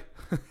 I'd be like,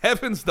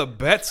 heavens the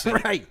Betsy.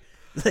 Right.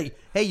 Like,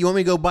 hey, you want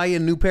me to go buy you a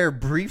new pair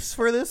of briefs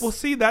for this? Well,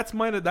 see, that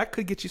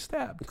could get you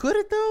stabbed. Could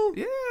it though?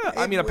 Yeah.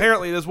 I mean,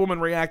 apparently this woman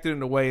reacted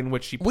in a way in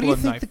which she What pulled do you a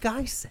think knife. the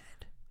guy said?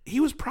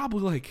 He was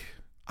probably like,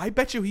 I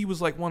bet you he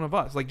was like one of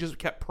us. Like, just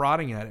kept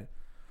prodding at it.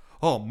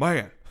 Oh,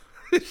 man.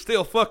 It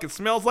still fucking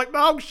smells like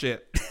dog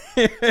shit.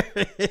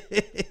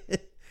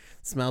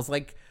 Smells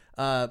like,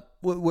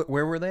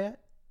 where were they at?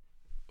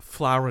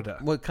 Florida.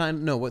 What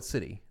kind? No, what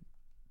city?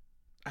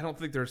 I don't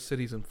think there are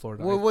cities in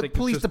Florida. What I think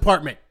police it's just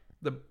department?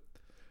 the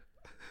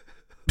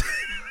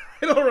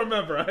I don't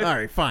remember. All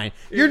right, fine.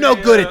 You're no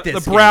good at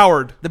this. The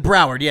Broward. The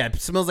Broward, yeah.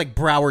 It smells like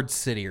Broward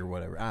City or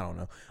whatever. I don't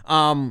know.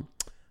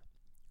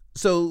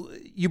 So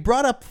you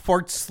brought up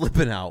farts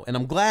slipping out, and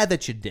I'm glad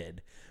that you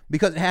did.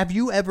 Because have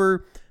you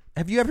ever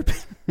been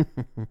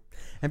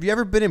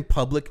in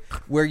public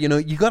where, you know,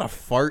 you got a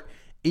fart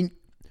and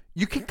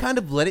you can kind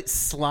of let it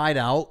slide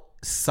out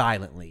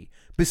silently,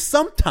 but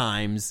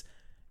sometimes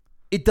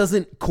it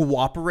doesn't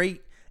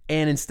cooperate,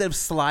 and instead of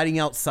sliding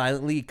out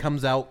silently, it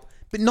comes out,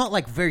 but not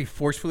like very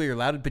forcefully or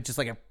loud, but just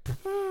like a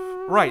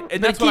Right,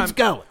 and that's it what keeps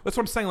going. That's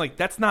what I'm saying. Like,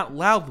 that's not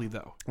loudly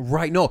though.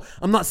 Right? No,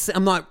 I'm not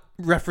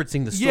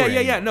referencing the story. Yeah.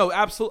 anymore. No,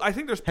 absolutely. I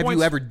think there's Have points.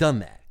 you ever done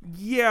that?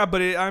 Yeah,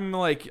 but I'm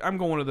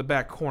going to the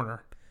back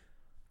corner.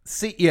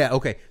 See, yeah,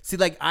 okay. See,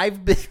 like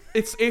I've been.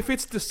 If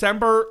it's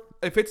December,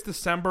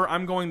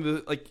 I'm going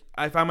to, like,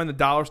 if I'm in the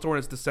dollar store and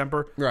it's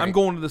December, Right. I'm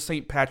going to the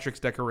St. Patrick's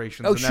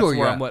decorations. Oh, and sure, that's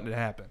where yeah. I'm letting it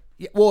happen.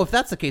 Yeah, well, if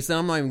that's the case, then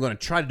I'm not even going to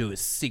try to do a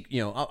secret.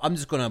 You know, I'm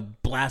just going to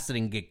blast it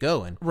and get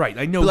going. Right,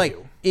 I know But, like,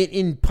 you.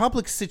 in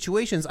public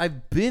situations,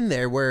 I've been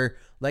there where,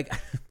 like,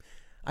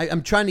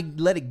 I'm trying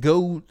to let it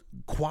go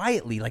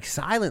quietly, like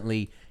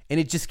silently, and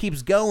it just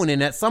keeps going.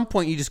 And at some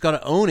point, you just got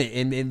to own it.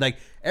 And like,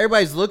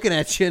 everybody's looking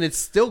at you, and it's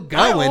still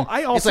going. I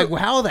it's also- like,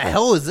 well, how the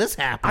hell is this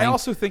happening? I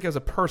also think as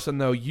a person,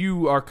 though,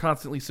 you are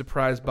constantly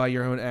surprised by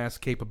your own ass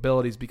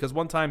capabilities. Because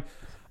one time,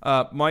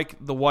 Mike,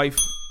 the wife,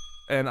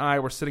 and I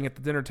were sitting at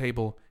the dinner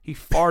table. He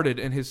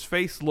farted, and his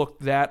face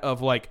looked that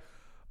of like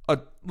a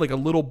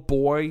little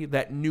boy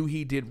that knew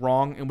he did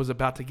wrong and was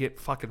about to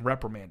get fucking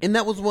reprimanded. And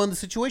that was one of the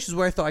situations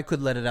where I thought I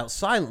could let it out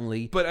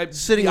silently. But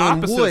sitting the on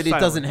opposite wood, of it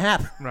silent. doesn't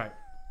happen. Right.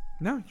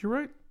 No, you're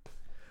right.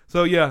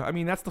 So yeah, I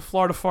mean that's the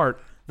Florida fart.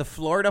 The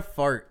Florida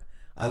fart.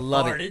 I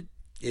love farted, it.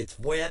 It's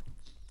wet,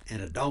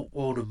 and I don't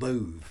want to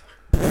move.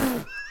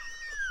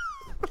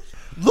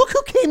 Look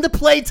who came to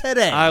play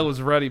today. I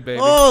was ready, baby.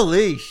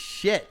 Holy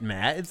shit,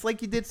 Matt. It's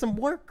like you did some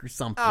work or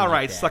something. All like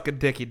right, that. suck a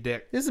dicky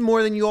dick. This is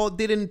more than you all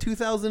did in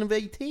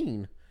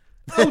 2018.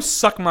 Oh,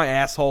 suck my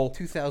asshole.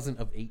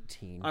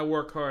 2018. I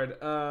work hard.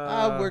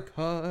 I work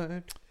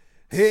hard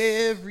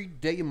every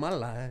day of my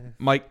life.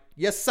 Mike,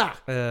 Yes,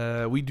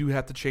 sir. we do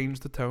have to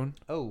change the tone.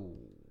 Oh.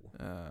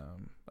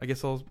 I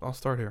guess I'll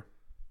start here.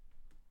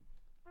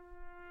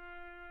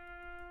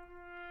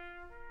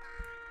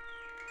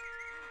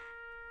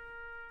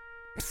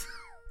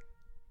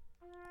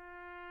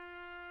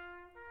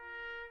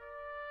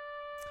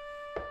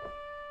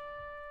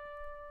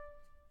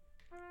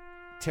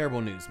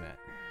 Terrible news, Matt.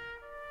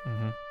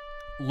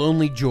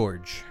 Lonely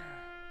George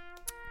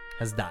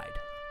has died.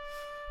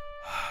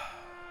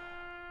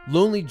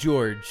 Lonely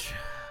George.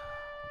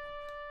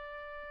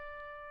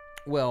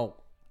 Well,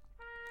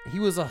 he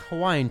was a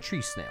Hawaiian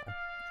tree snail,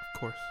 Of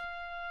course.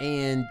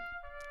 and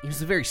he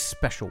was a very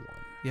special one.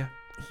 Yeah.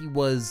 He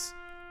was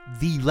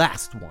the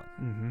last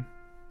one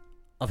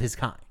of his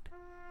kind.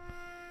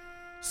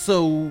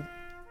 So,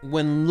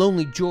 when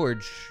Lonely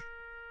George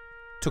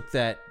took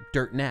that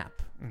dirt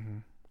nap,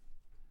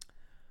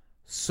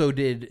 so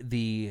did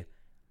the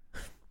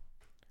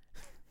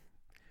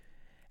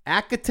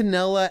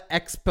Acatinella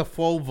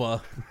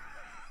expifolva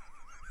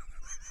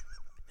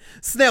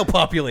snail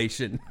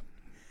population.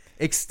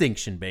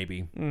 Extinction,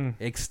 baby.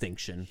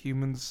 Extinction.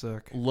 Humans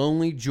suck.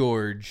 Lonely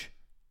George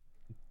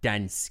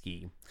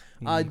Dansky.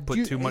 He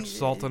put too much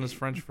salt on his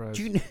French fries.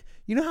 Do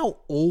you know how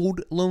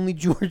old Lonely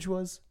George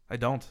was? I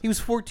don't. He was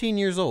 14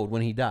 years old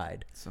when he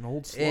died. It's an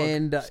old slug.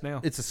 And snail.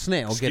 it's a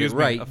snail. Excuse Get it me,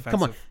 right.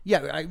 Come on. offensive.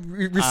 Yeah,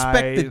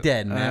 respect the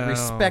dead, man.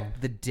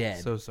 Respect the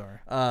dead. So sorry.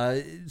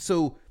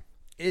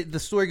 The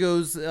story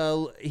goes,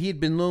 he had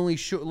been lonely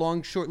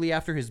shortly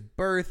after his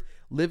birth,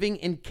 living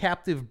in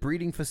captive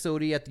breeding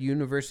facility at the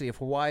University of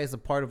Hawaii as a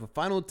part of a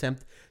final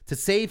attempt to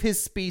save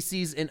his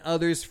species and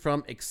others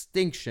from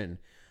extinction.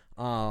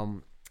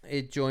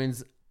 It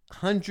joins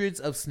hundreds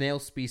of snail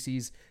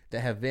species that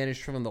have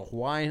vanished from the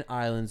Hawaiian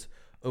Islands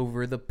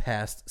over the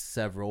past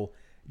several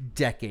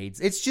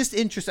decades. It's just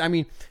interesting. I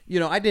mean,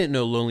 I didn't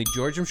know Lonely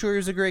George. I'm sure he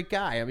was a great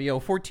guy. I mean,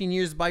 14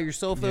 years by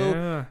yourself, though.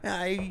 Yeah.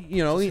 I'm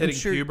hitting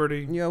sure,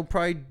 puberty.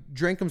 Probably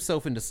drank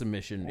himself into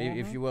submission,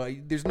 if you will.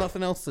 There's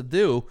nothing else to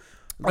do.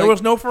 There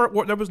was no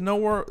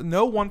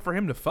one for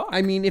him to fuck.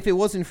 I mean, if it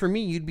wasn't for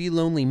me, you'd be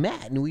Lonely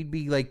Matt, and we'd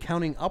be like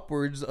counting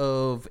upwards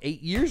of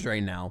 8 years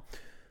right now.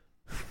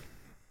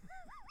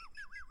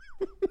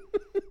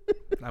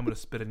 I'm gonna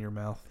spit in your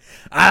mouth.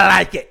 I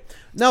like it.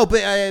 No,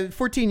 but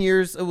 14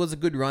 years was a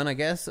good run, I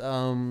guess.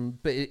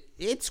 But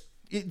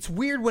it's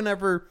weird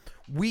whenever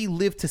we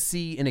live to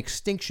see an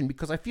extinction,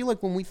 because I feel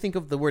like when we think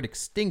of the word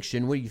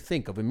extinction, what do you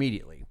think of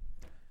immediately?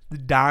 The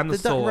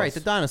dinosaurs. Right, the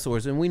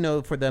dinosaurs. And we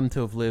know for them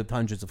to have lived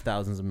hundreds of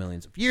thousands of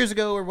millions of years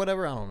ago or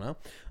whatever. I don't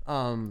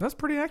know. That's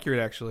pretty accurate,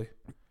 actually.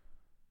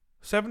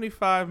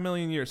 75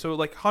 million years. So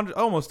like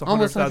almost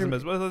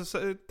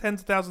 100,000,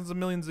 tens of thousands of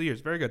millions of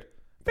years. Very good.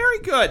 Very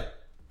good.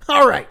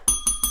 All right.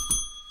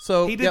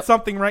 So he did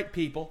something right,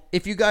 people.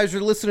 If you guys are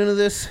listening to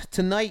this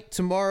tonight,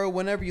 tomorrow,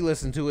 whenever you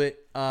listen to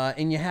it,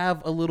 and you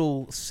have a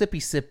little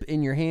sippy sip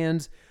in your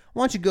hands,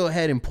 why don't you go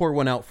ahead and pour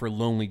one out for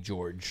Lonely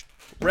George?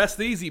 Rest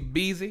easy,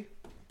 Beezy.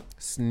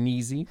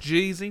 Sneezy.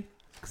 Jeezy.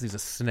 Because he's a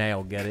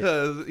snail, get it?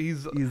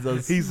 His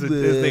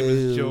name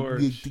is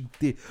George.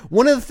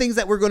 One of the things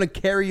that we're going to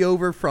carry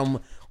over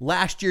from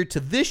last year to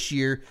this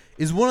year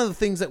is one of the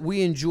things that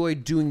we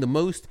enjoyed doing the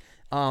most.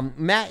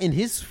 Matt and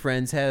his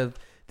friends have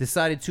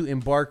decided to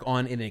embark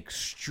on an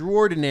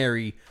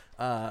extraordinary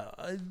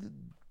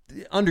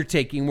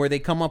undertaking where they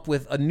come up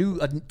with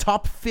a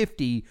top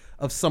 50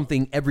 of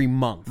something every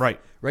month. Right.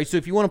 So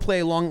if you want to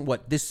play along,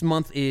 this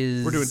month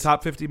is... We're doing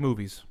top 50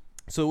 movies.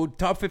 So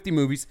top 50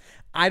 movies.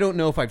 I don't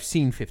know if I've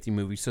seen 50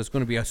 movies, so it's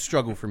going to be a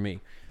struggle for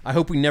me. I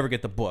hope we never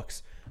get the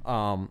books.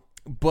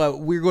 But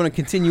we're going to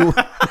continue...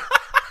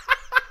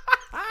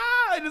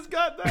 I just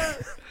got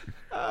that.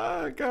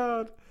 Oh,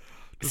 God.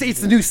 See,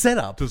 it's the new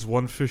setup. Does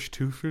one fish,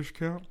 two fish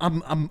count?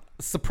 I'm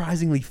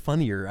surprisingly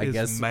funnier, I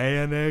guess. Is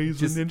mayonnaise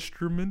an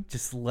instrument?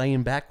 Just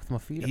laying back with my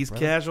feet up. He's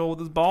brother. casual with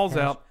his balls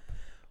out.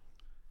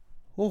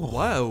 Oh,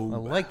 whoa. I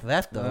like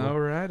that, though.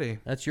 Alrighty.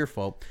 That's your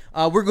fault.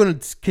 We're going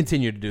to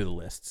continue to do the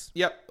lists.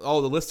 Yep.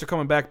 Oh, the lists are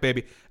coming back,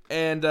 baby.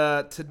 And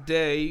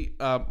today,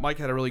 Mike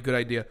had a really good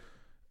idea.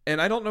 And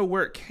I don't know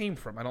where it came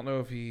from. I don't know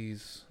if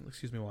he's...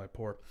 Excuse me while I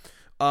pour.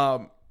 I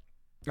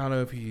don't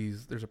know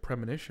if there's a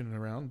premonition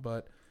around,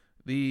 but...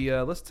 The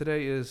list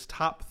today is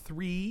top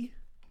 3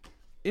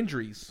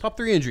 injuries. Top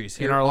 3 injuries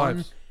in our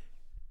lives.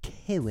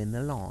 Killing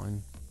the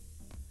lawn.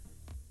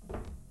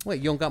 Wait,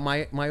 you don't got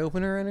my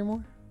opener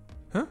anymore?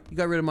 Huh? You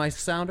got rid of my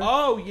sounder?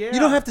 Oh, yeah. You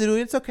don't have to do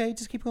it. It's okay.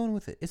 Just keep going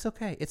with it. It's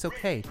okay. It's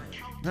okay.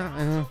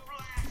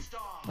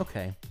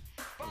 Okay.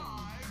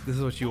 This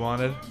is what you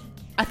wanted?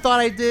 I thought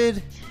I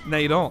did. No,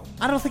 you don't.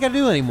 I don't think I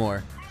do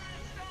anymore.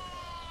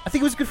 I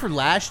think it was good for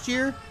last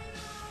year.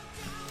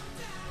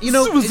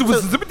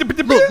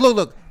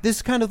 Look. This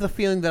is kind of the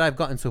feeling that I've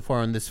gotten so far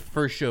on this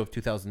first show of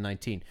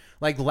 2019.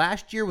 Like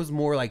last year was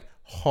more like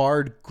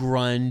hard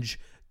grunge,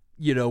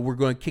 we're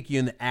going to kick you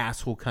in the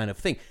asshole kind of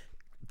thing.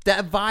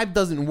 That vibe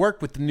doesn't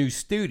work with the new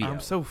studio. I'm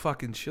so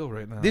fucking chill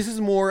right now. This is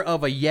more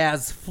of a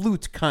Yaz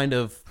flute kind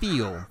of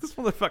feel. This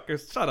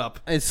motherfucker, shut up.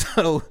 And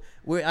so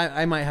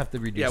I might have to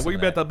reduce. Yeah, we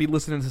bet I'll be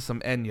listening to some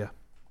Enya.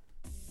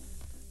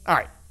 All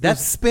right.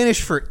 That's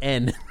Spanish for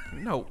N.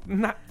 No,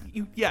 not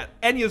you. Yeah,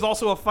 Enya is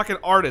also a fucking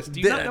artist.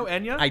 Do you not know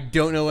Enya? I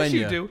don't know Enya. Yes,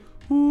 you do.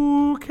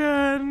 Who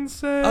can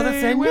say? Oh,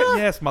 that's Enya?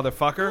 Yes,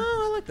 motherfucker.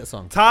 Oh, I like that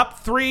song. Top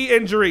 3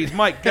 injuries.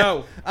 Mike,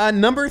 go.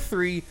 Number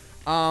 3.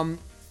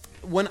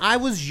 When I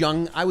was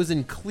young, I was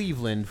in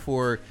Cleveland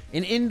for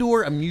an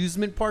indoor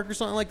amusement park or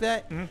something like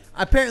that. Mm-hmm.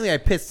 Apparently, I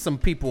pissed some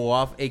people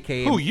off,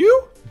 a.k.a. Who,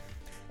 you?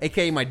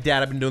 A.k.a. my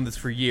dad. I've been doing this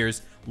for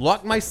years.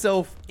 Locked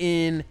myself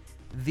in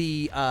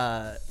the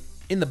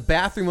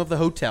bathroom of the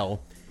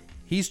hotel.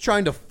 He's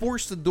trying to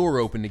force the door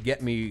open to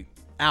get me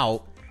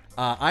out.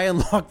 I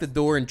unlock the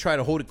door and try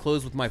to hold it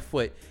closed with my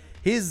foot.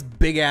 His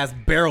big ass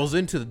barrels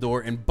into the door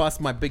and busts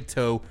my big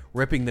toe,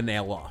 ripping the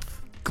nail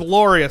off.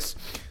 Glorious.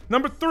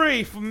 Number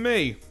 3 for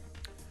me.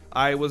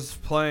 I was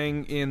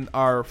playing in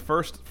our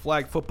first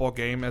flag football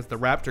game as the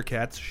Raptor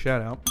Cats.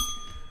 Shout out.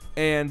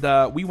 And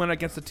we went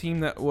against a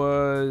team that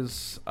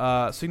was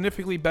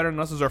significantly better than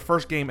us. It was our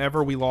first game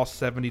ever. We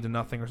lost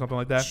 70-0 or something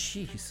like that.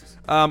 Jesus.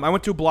 I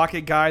went to block a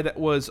guy that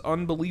was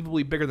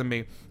unbelievably bigger than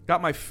me.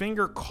 Got my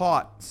finger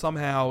caught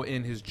somehow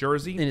in his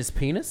jersey. In his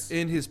penis?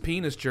 In his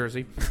penis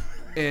jersey.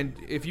 And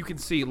if you can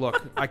see,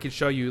 look, I can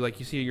show you. Like,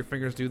 you see your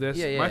fingers do this?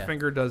 Yeah. My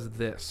finger does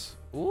this.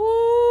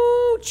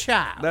 Ooh,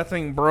 child. That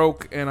thing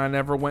broke, and I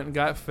never went and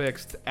got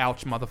fixed.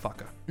 Ouch,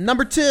 motherfucker.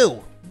 Number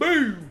 2.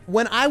 Boom.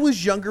 When I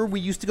was younger, we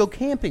used to go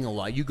camping a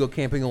lot. You go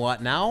camping a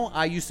lot now.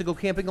 I used to go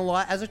camping a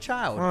lot as a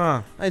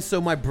child. And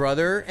so my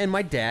brother and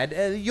my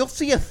dad, you'll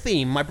see a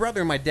theme. My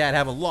brother and my dad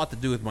have a lot to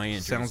do with my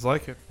injuries. Sounds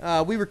like it.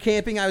 We were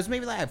camping. I was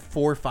maybe like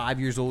 4 or 5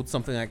 years old,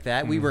 something like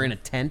that. We were in a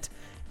tent,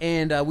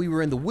 and we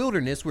were in the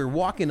wilderness. We were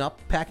walking up,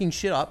 packing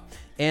shit up,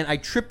 and I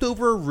tripped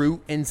over a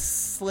root and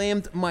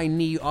slammed my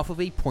knee off of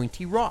a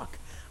pointy rock.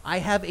 I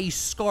have a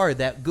scar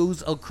that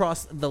goes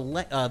across the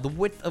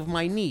width of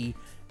my knee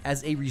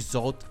as a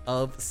result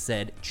of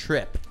said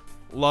trip.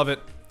 Love it.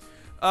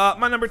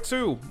 My number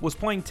 2 was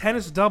playing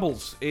tennis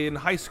doubles in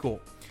high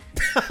school.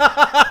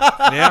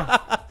 Yeah.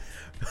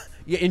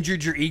 You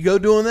injured your ego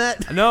doing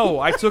that? No,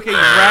 I took a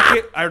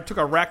racket. I took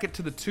a racket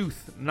to the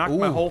tooth, knocked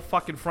my Ooh. whole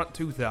fucking front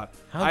tooth out.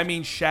 I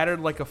mean,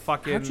 shattered like a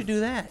fucking. How'd you do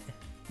that?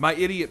 My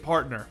idiot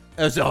partner.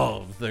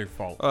 Oh, their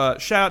fault.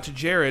 Shout out to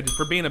Jared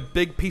for being a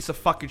big piece of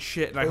fucking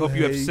shit, and I hope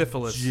you have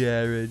syphilis.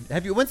 Jared.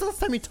 When's the last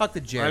time you talked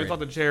to Jared? I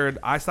talked to Jared.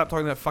 I stopped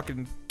talking to that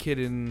fucking kid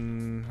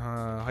in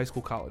high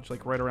school, college,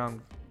 like right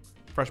around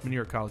freshman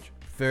year of college.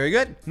 Very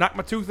good. Knocked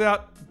my tooth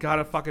out, got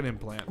a fucking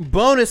implant.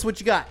 Bonus, what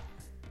you got?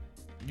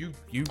 You.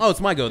 Oh,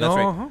 it's my go. That's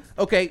Uh-huh. right.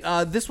 Okay,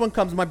 this one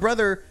comes. My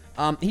brother,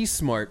 he's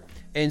smart,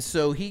 and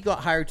so he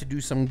got hired to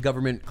do some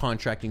government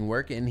contracting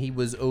work, and he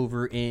was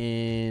over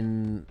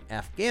in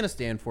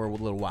Afghanistan for a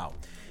little while.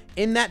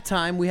 In that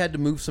time, we had to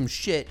move some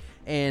shit,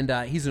 and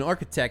he's an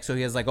architect, so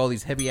he has like all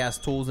these heavy ass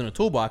tools in a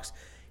toolbox.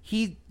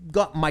 He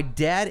got my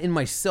dad and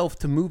myself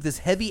to move this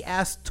heavy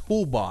ass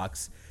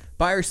toolbox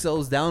by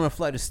ourselves down a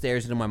flight of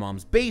stairs into my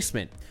mom's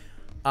basement.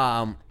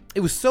 It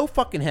was so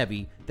fucking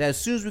heavy that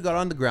as soon as we got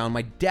on the ground,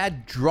 my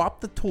dad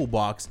dropped the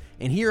toolbox,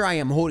 and here I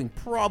am holding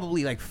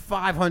probably like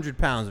 500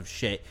 pounds of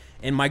shit,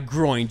 and my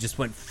groin just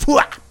went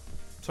fwah!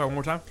 Sorry, one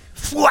more time.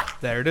 Fwah!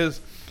 There it is.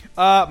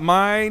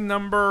 My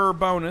number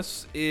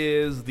bonus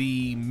is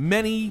the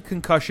many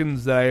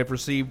concussions that I have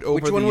received over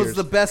the years. Which one was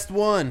the best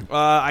one?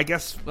 I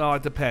guess, well,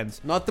 it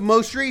depends. Not the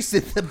most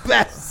recent, the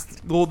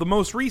best. Well, the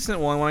most recent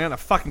one, when I got in a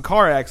fucking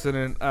car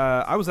accident,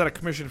 I was out of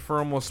commission for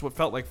almost what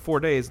felt like 4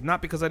 days.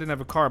 Not because I didn't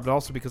have a car, but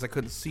also because I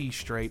couldn't see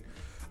straight.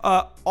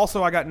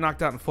 Also, I got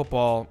knocked out in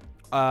football.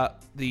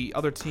 The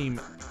other team...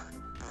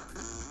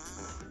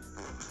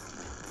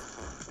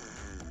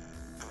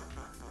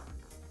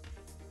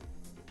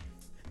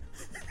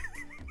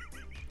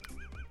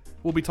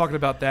 We'll be talking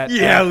about that.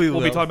 Yeah, we We'll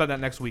will. be talking about that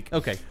next week.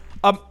 Okay.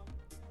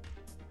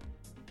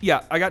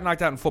 Yeah, I got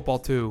knocked out in football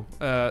too.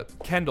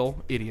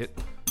 Kendall, idiot,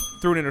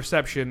 threw an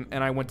interception,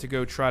 and I went to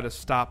go try to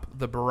stop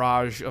the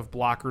barrage of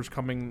blockers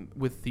coming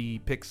with the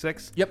pick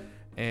six. Yep.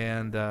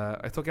 And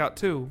I took out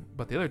 2,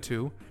 but the other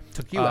 2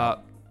 Took you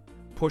out.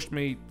 pushed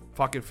me,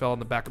 fucking fell in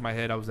the back of my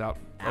head. I was out.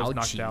 I was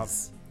knocked out.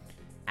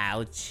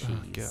 Ouchies.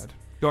 Oh, God.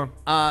 Go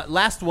on.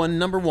 Last one,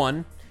 number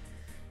 1.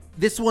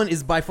 This one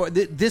is by far...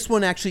 This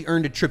one actually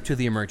earned a trip to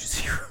the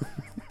emergency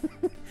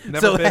room.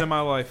 Never been in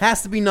my life.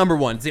 Has to be number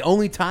 1. It's the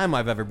only time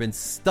I've ever been,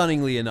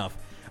 stunningly enough.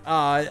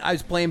 I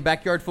was playing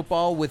backyard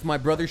football with my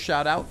brother,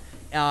 shout out,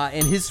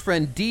 and his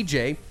friend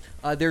DJ.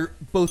 They're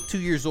both 2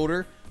 years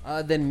older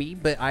than me,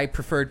 but I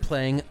preferred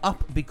playing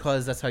up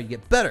because that's how you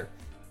get better.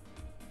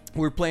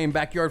 We were playing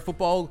backyard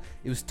football.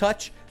 It was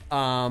touch.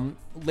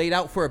 Laid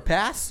out for a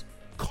pass.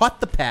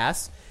 Caught the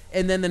pass.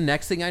 And then the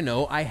next thing I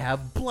know, I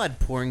have blood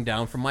pouring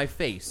down from my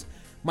face.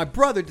 My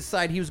brother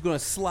decided he was going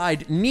to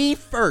slide knee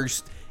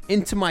first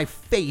into my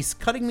face,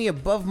 cutting me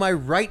above my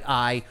right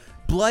eye,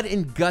 blood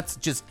and guts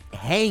just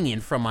hanging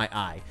from my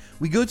eye.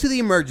 We go to the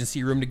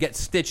emergency room to get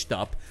stitched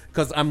up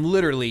because I'm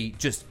literally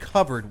just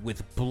covered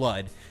with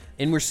blood.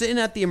 And we're sitting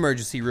at the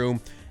emergency room,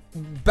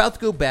 about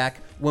to go back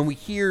when we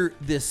hear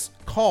this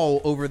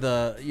call over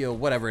the,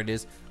 whatever it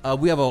is.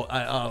 We have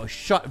a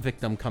shot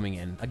victim coming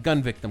in, a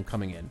gun victim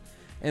coming in.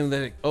 And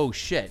they're like, oh,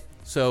 shit.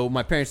 So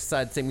my parents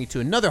decided to take me to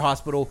another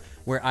hospital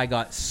where I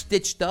got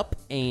stitched up.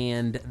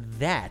 And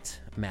that,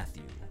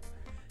 Matthew,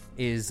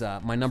 is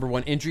my number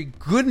 1 injury.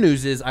 Good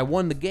news is I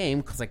won the game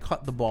because I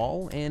caught the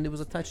ball and it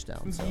was a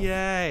touchdown. So.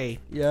 Yay.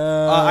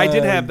 Yeah. I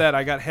did have that.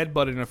 I got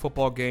headbutted in a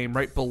football game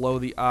right below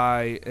the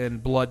eye,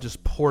 and blood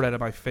just poured out of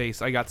my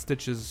face. I got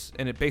stitches,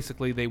 and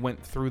they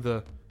went through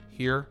the...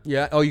 Here.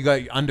 Yeah. Oh, you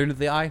got under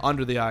the eye?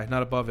 Under the eye,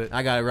 not above it.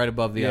 I got it right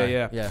above the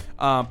eye. Yeah.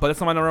 But that's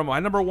not my number 1.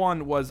 My number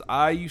 1 was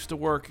I used to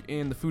work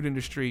in the food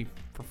industry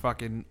for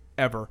fucking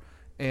ever.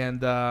 And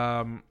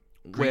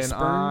Grease when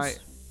burns?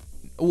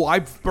 You're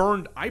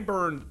right. I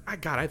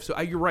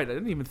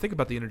didn't even think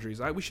about the injuries.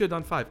 We should have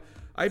done 5.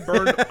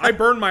 I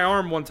burned my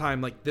arm one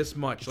time like this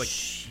much, like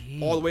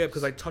all the way up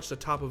because I touched the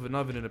top of an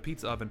oven in a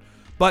pizza oven.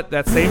 But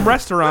that same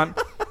restaurant,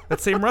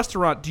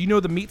 do you know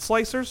the meat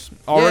slicers?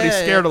 Already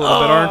scared a little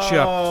bit, aren't you?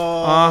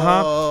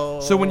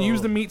 Uh-huh. So when you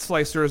use the meat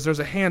slicers, there's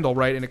a handle,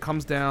 right? And it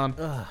comes down,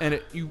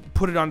 and you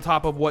put it on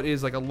top of what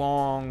is like a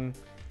long,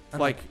 what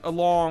do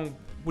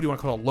you want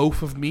to call it, a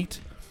loaf of meat?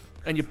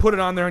 And you put it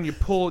on there, and you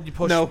push.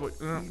 No.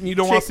 You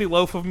don't want to see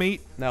loaf of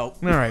meat? No.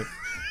 All right.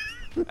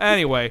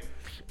 Anyway.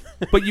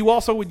 But you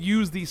also would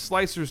use these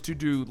slicers to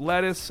do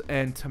lettuce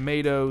and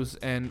tomatoes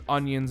and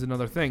onions and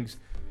other things.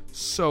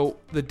 So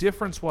the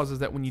difference was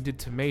that when you did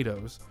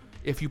tomatoes,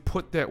 if you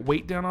put that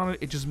weight down on it,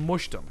 it just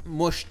mushed them.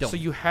 So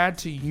you had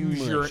to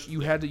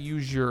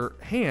use your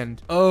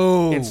hand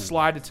Oh. and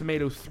slide the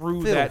tomato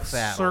through Fiddle that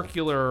faddle.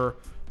 circular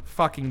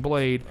fucking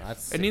blade.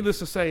 That's and sick. needless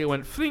to say, it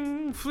went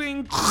fling,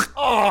 fling.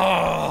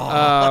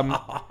 I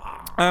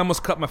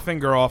almost cut my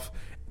finger off.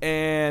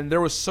 And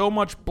there was so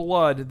much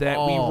blood that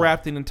we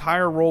wrapped an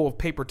entire roll of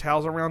paper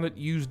towels around it,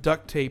 used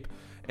duct tape,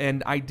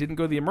 and I didn't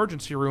go to the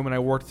emergency room, and I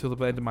worked till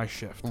the end of my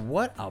shift.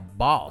 What a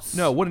boss.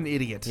 No, what an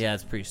idiot. Yeah,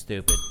 it's pretty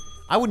stupid.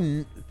 I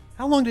wouldn't.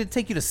 How long did it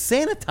take you to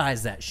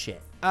sanitize that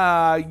shit?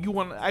 I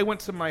went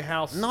to my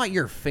house. Not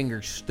your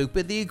fingers,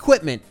 stupid. The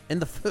equipment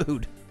and the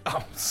food.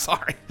 Oh,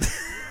 sorry.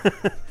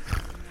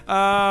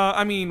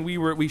 I mean,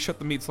 we shut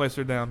the meat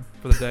slicer down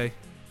for the day.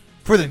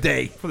 For the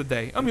day. For the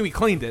day. I mean, we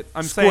cleaned it.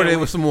 Squirted it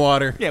with some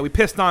water. Yeah, we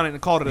pissed on it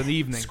and called it an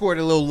evening.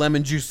 Squirted a little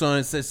lemon juice on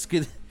it. Says,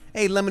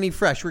 "Hey, lemony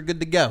fresh. We're good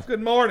to go."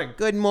 Good morning.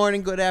 Good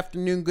morning. Good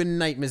afternoon. Good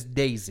night, Miss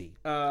Daisy.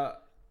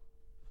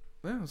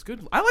 Yeah, it was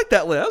good. I like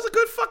that list. That was a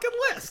good fucking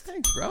list.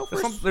 Thanks, bro.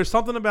 There's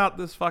something about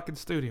this fucking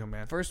studio,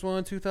 man. First one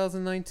in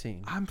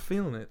 2019. I'm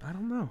feeling it. I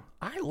don't know.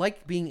 I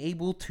like being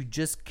able to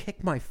just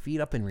kick my feet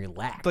up and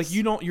relax. Like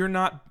you're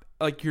not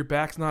like your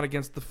back's not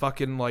against the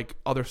fucking like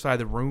other side of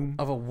the room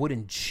of a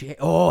wooden chair.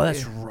 Oh,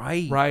 that's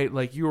right. Right,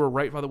 like you were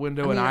right by the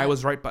window and I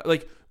was right by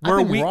like where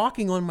I've been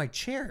rocking on my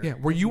chair. Yeah,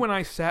 where you and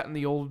I sat in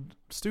the old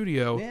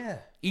studio. Yeah.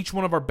 Each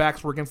one of our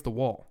backs were against the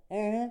wall.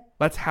 Mm-hmm.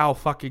 That's how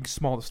fucking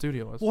small the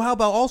studio was. Well, how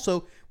about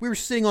also we were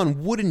sitting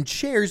on wooden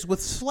chairs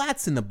with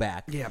slats in the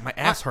back. Yeah, my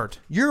ass hurt.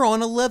 You're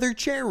on a leather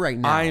chair right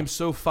now. I am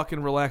so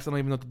fucking relaxed. I don't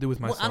even know what to do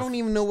with myself. Well, I don't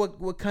even know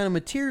what kind of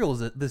material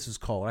this is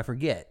called. I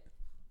forget.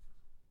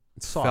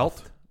 It's soft.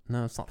 Felt?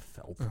 No, it's not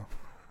felt. Oh.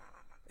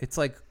 It's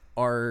like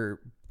our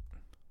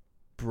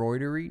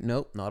broidery.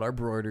 Nope, not our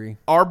broidery.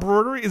 Our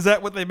broidery? Is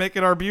that what they make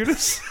at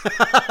Arbutus?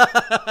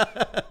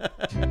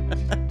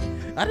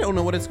 I don't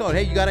know what it's called.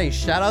 Hey, you got any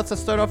shout outs to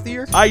start off the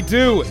year? I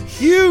do.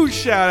 Huge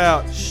shout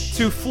out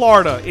to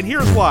Florida. And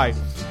here's why.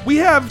 We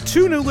have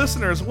 2 new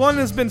listeners. One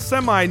has been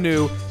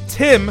semi-new.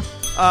 Tim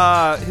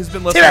has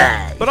been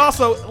listening. But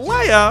also,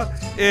 Leia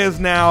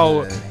is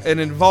now an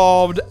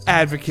involved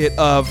advocate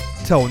of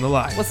towing the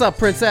line. What's up,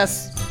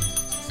 princess?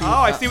 Oh,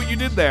 I see what you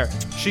did there.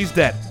 She's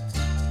dead.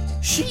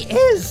 She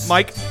is.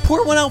 Mike.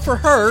 Pour one out for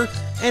her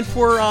and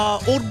for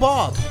old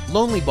Bob.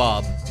 Lonely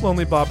Bob.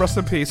 Lonely Bob. Rest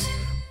in peace.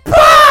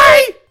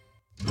 Bye!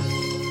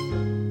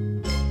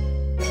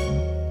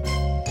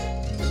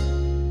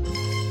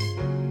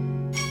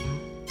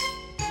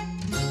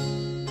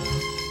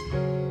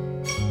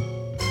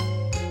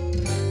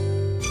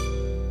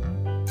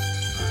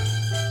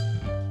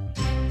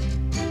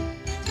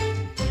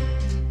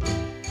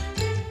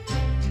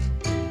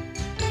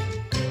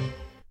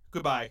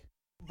 Goodbye.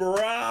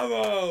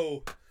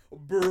 Bravo!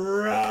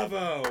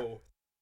 Bravo!